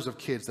scores of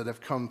kids that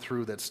have come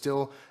through that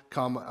still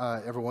come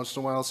every once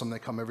in a while, some that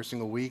come every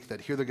single week,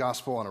 that hear the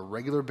gospel on a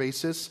regular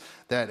basis,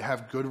 that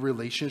have good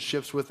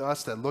relationships with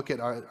us, that look at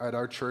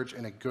our church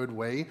in a good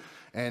way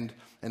and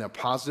in a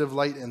positive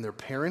light, and their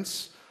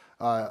parents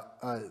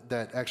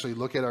that actually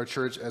look at our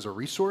church as a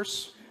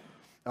resource.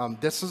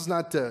 This is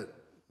not to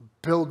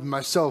build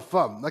myself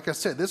up. Like I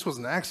said, this was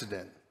an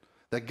accident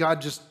that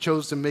God just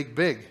chose to make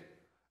big,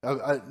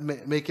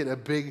 make it a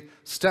big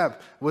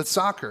step. With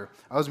soccer,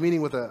 I was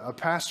meeting with a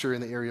pastor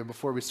in the area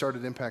before we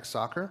started Impact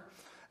Soccer,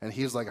 and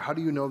he's like, how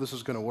do you know this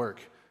is going to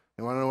work?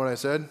 You want to know what I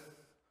said?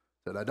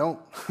 I said, I don't.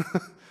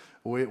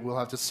 We'll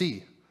have to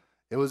see.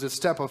 It was a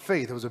step of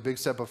faith. It was a big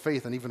step of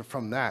faith, and even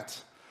from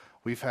that,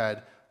 we've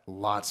had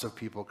lots of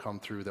people come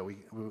through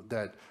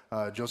that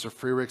Joseph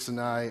Freericks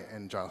and I,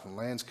 and Jonathan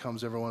Lance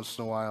comes every once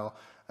in a while.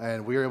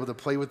 And we are able to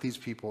play with these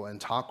people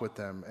and talk with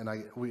them.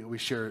 And we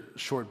share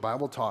short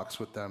Bible talks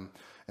with them.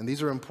 And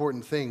these are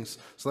important things.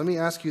 So let me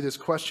ask you this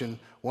question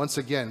once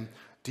again.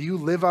 Do you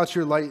live out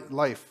your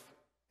life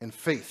in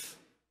faith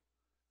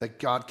that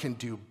God can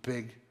do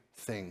big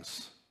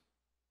things?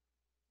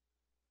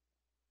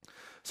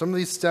 Some of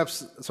these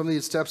steps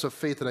of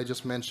faith that I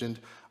just mentioned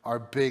are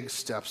big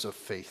steps of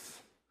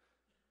faith.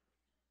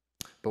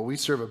 But we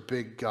serve a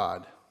big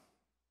God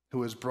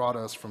who has brought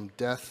us from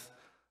death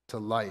to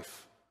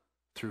life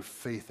through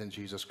faith in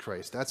Jesus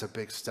Christ. That's a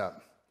big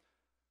step.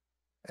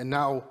 And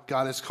now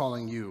God is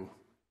calling you,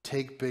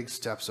 take big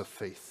steps of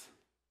faith.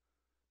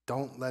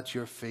 Don't let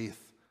your faith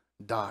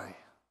die.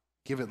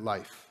 Give it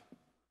life.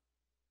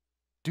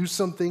 Do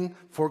something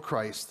for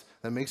Christ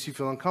that makes you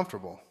feel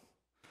uncomfortable.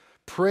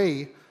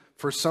 Pray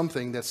for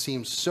something that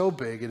seems so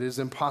big it is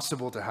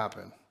impossible to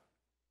happen.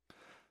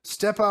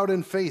 Step out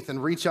in faith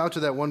and reach out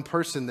to that one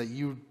person that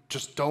you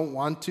just don't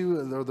want to,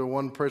 and they're the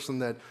one person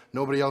that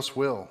nobody else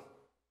will.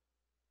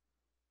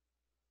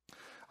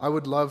 I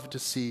would love to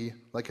see,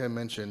 like I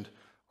mentioned,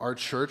 our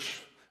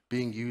church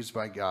being used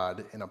by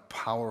God in a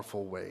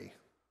powerful way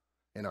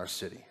in our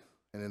city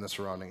and in the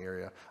surrounding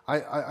area.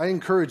 I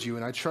encourage you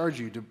and I charge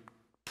you to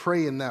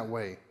pray in that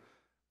way.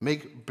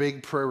 Make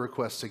big prayer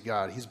requests to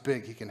God. He's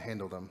big, He can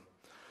handle them.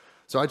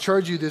 So I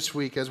charge you this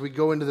week, as we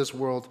go into this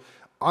world,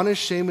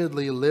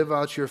 unashamedly live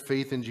out your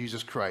faith in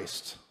Jesus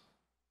Christ.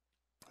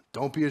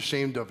 Don't be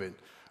ashamed of it.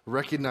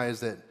 Recognize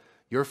that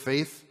your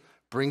faith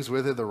brings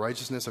with it the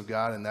righteousness of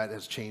God, and that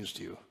has changed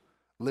you.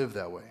 Live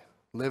that way.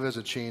 Live as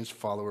a changed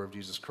follower of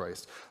Jesus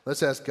Christ.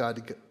 Let's ask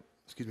God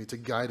to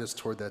guide us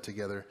toward that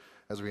together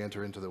as we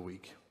enter into the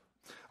week.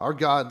 Our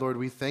God, Lord,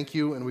 we thank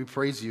you and we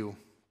praise you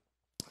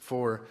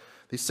for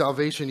the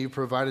salvation you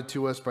provided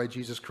to us by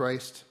Jesus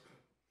Christ.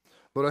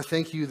 Lord, I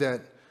thank you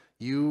that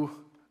you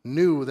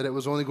knew that it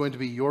was only going to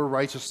be your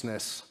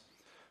righteousness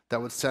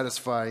that would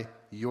satisfy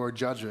your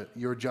judgment,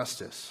 your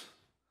justice,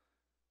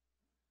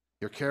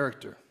 your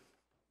character.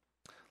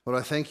 Lord,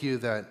 I thank you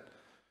that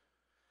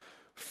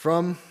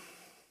from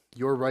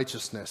your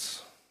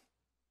righteousness,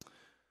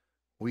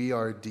 we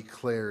are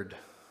declared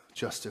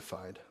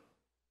justified.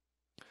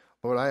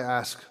 Lord, I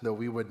ask that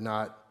we would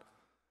not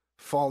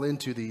fall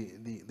into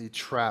the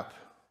trap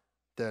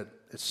that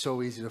it's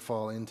so easy to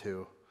fall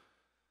into,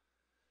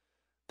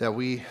 that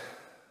we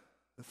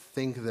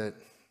think that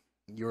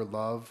your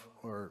love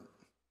or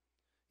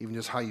even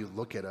just how you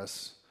look at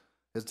us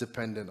is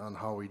dependent on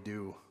how we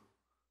do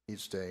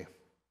each day.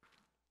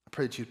 I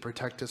pray that you'd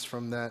protect us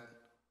from that.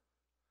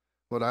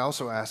 Lord, I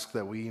also ask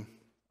that we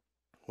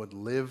would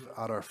live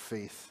out our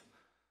faith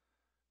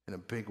in a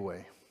big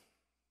way.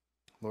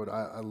 Lord,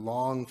 I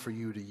long for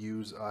you to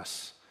use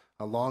us.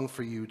 I long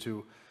for you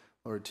to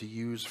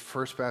use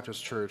First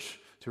Baptist Church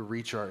to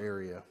reach our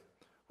area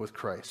with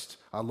Christ.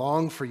 I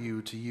long for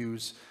you to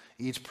use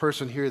each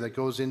person here that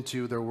goes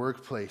into their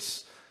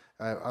workplace.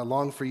 I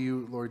long for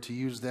you, Lord, to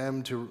use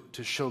them to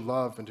show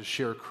love and to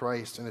share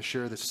Christ and to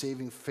share the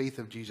saving faith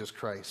of Jesus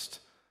Christ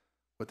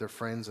with their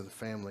friends and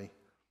family.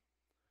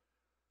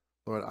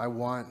 Lord, I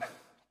want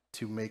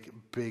to make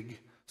big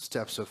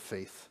steps of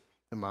faith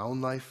in my own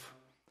life.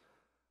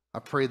 I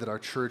pray that our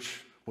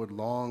church would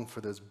long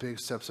for those big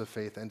steps of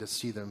faith and to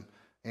see them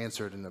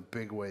answered in a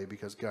big way,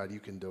 because God, you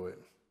can do it.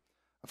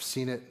 I've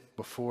seen it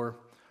before.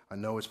 I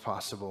know it's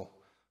possible.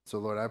 So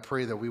Lord, I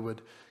pray that we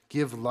would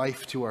give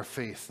life to our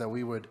faith, that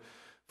we would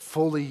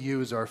fully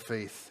use our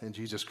faith in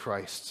Jesus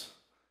Christ,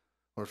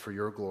 Lord, for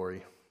your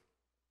glory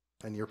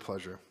and your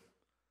pleasure.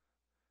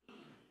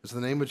 It's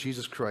in the name of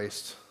Jesus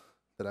Christ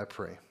that I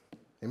pray.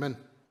 Amen.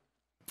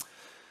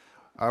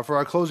 For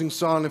our closing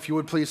song, if you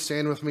would please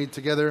stand with me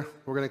together.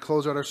 We're going to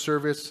close out our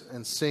service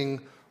and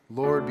sing,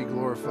 Lord, be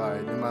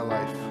glorified in my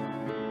life.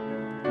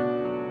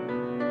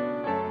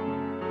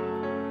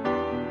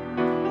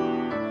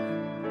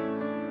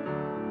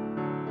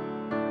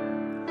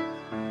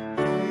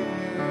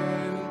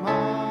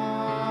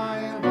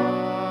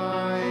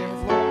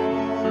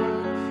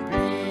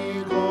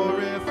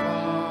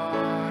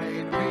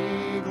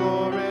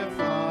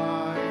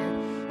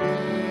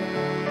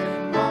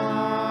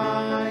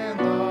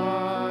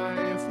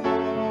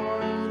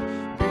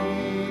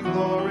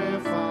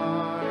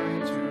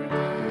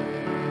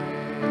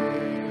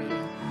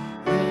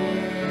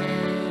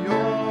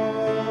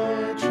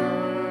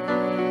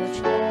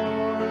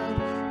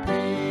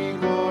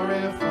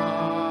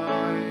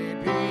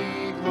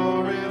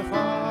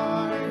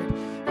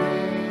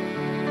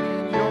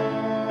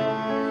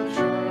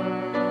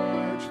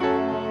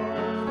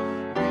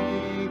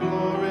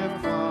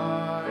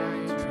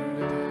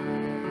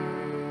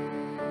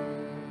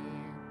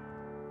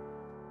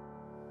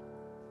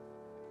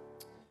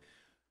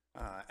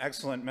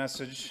 Excellent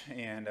message,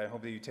 and I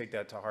hope that you take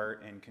that to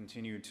heart and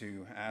continue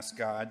to ask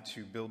God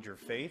to build your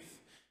faith.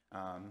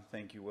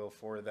 Thank you, Will,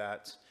 for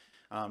that.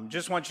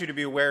 Just want you to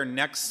be aware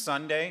next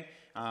Sunday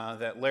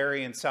that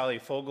Larry and Sally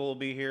Fogel will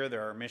be here.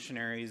 They're our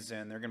missionaries,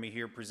 and they're going to be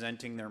here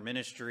presenting their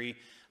ministry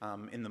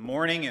in the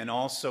morning and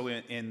also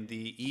in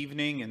the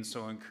evening. And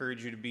so I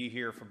encourage you to be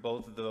here for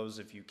both of those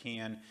if you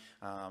can.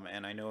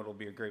 And I know it'll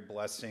be a great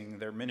blessing.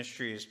 Their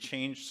ministry has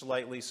changed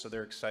slightly, so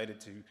they're excited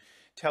to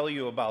tell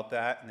you about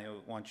that, and they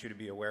want you to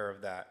be aware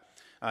of that.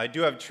 I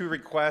do have two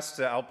requests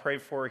that I'll pray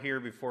for here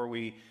before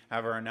we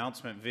have our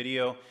announcement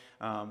video.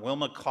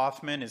 Wilma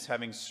Kaufman is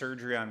having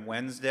surgery on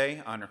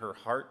Wednesday on her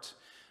heart.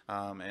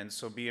 And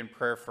so be in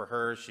prayer for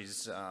her.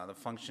 She's the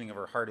functioning of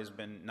her heart has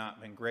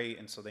not been great,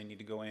 and so they need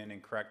to go in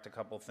and correct a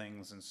couple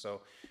things. And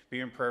so be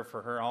in prayer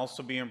for her.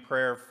 Also be in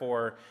prayer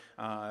for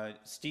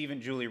Steve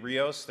and Julie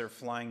Rios. They're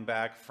flying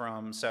back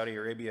from Saudi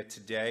Arabia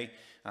today.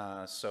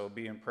 So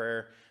be in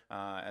prayer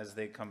as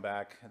they come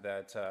back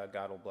that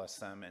God will bless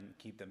them and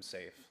keep them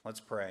safe. Let's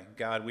pray.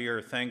 God, we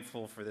are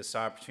thankful for this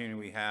opportunity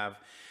we have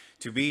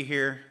to be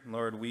here.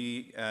 Lord,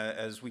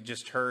 as we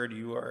just heard,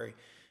 you are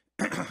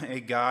a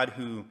God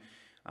who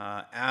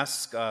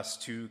ask us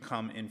to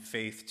come in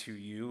faith to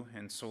you.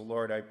 And so,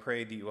 Lord, I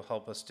pray that you will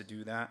help us to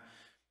do that.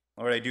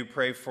 Lord, I do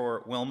pray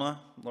for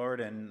Wilma, Lord,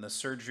 and the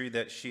surgery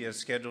that she has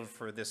scheduled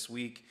for this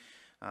week.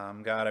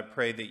 God, I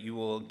pray that you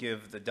will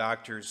give the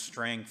doctors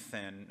strength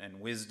and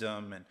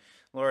wisdom. And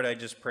Lord, I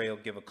just pray you'll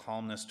give a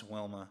calmness to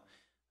Wilma.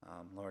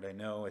 Lord, I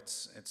know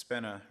it's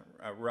been a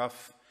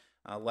rough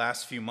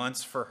last few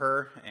months for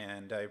her,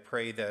 and I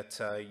pray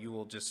that you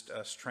will just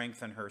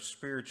strengthen her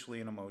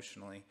spiritually and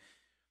emotionally.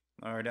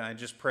 Lord, I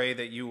just pray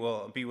that you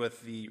will be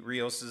with the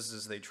Rioses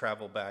as they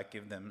travel back,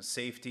 give them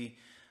safety,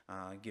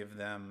 give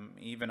them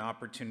even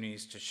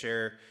opportunities to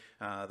share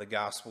the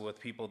gospel with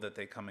people that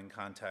they come in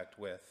contact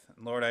with.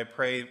 Lord, I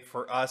pray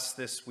for us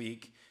this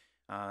week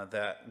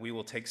that we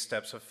will take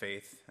steps of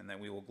faith and that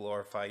we will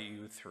glorify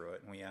you through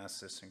it. And we ask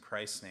this in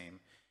Christ's name,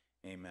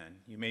 amen.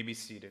 You may be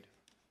seated.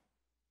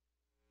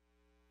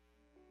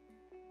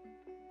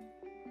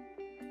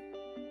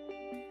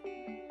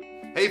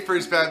 Hey,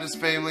 First Baptist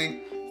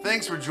family.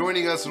 Thanks for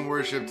joining us in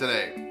worship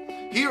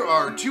today. Here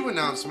are two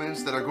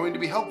announcements that are going to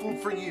be helpful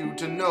for you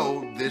to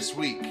know this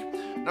week.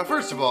 Now,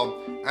 first of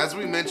all, as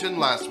we mentioned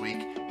last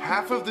week,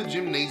 half of the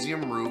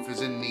gymnasium roof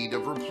is in need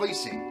of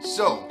replacing.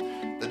 So,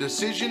 the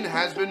decision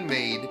has been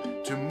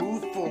made to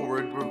move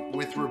forward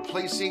with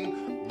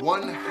replacing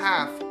one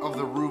half of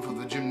the roof of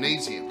the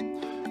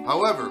gymnasium.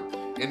 However,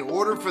 in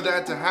order for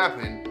that to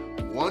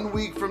happen, 1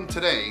 week from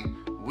today,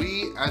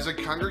 we as a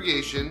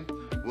congregation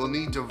will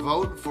need to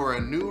vote for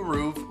a new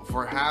roof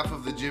for half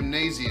of the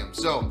gymnasium.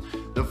 So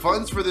the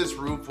funds for this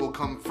roof will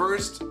come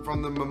first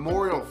from the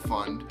Memorial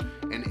Fund,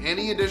 and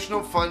any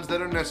additional funds that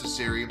are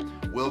necessary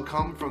will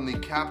come from the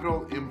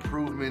Capital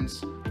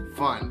Improvements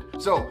Fund.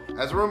 So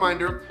as a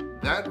reminder,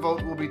 that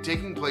vote will be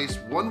taking place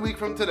 1 week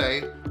from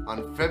today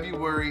on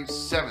February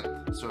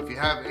 7th. So if you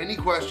have any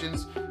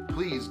questions,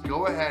 please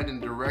go ahead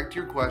and direct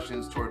your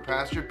questions toward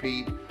Pastor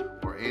Pete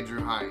or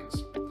Andrew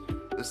Hines.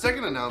 The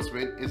second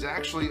announcement is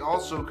actually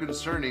also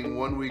concerning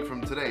 1 week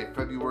from today,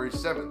 February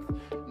 7th.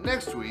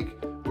 Next week,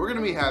 we're going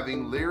to be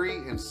having Larry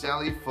and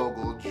Sally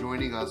Fogel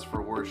joining us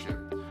for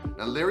worship.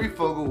 Now, Larry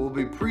Fogel will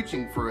be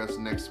preaching for us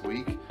next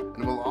week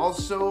and will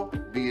also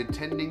be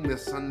attending the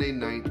Sunday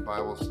night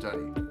Bible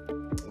study.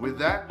 With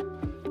that,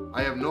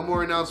 I have no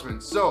more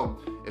announcements.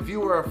 So, if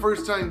you are a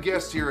first-time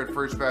guest here at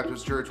First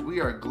Baptist Church, we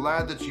are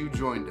glad that you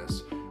joined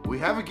us. We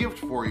have a gift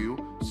for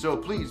you, so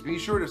please be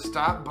sure to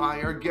stop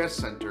by our guest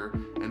center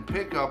and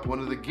pick up one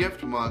of the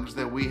gift mugs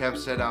that we have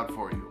set out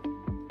for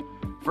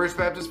you. First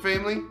Baptist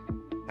family,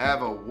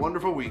 have a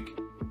wonderful week.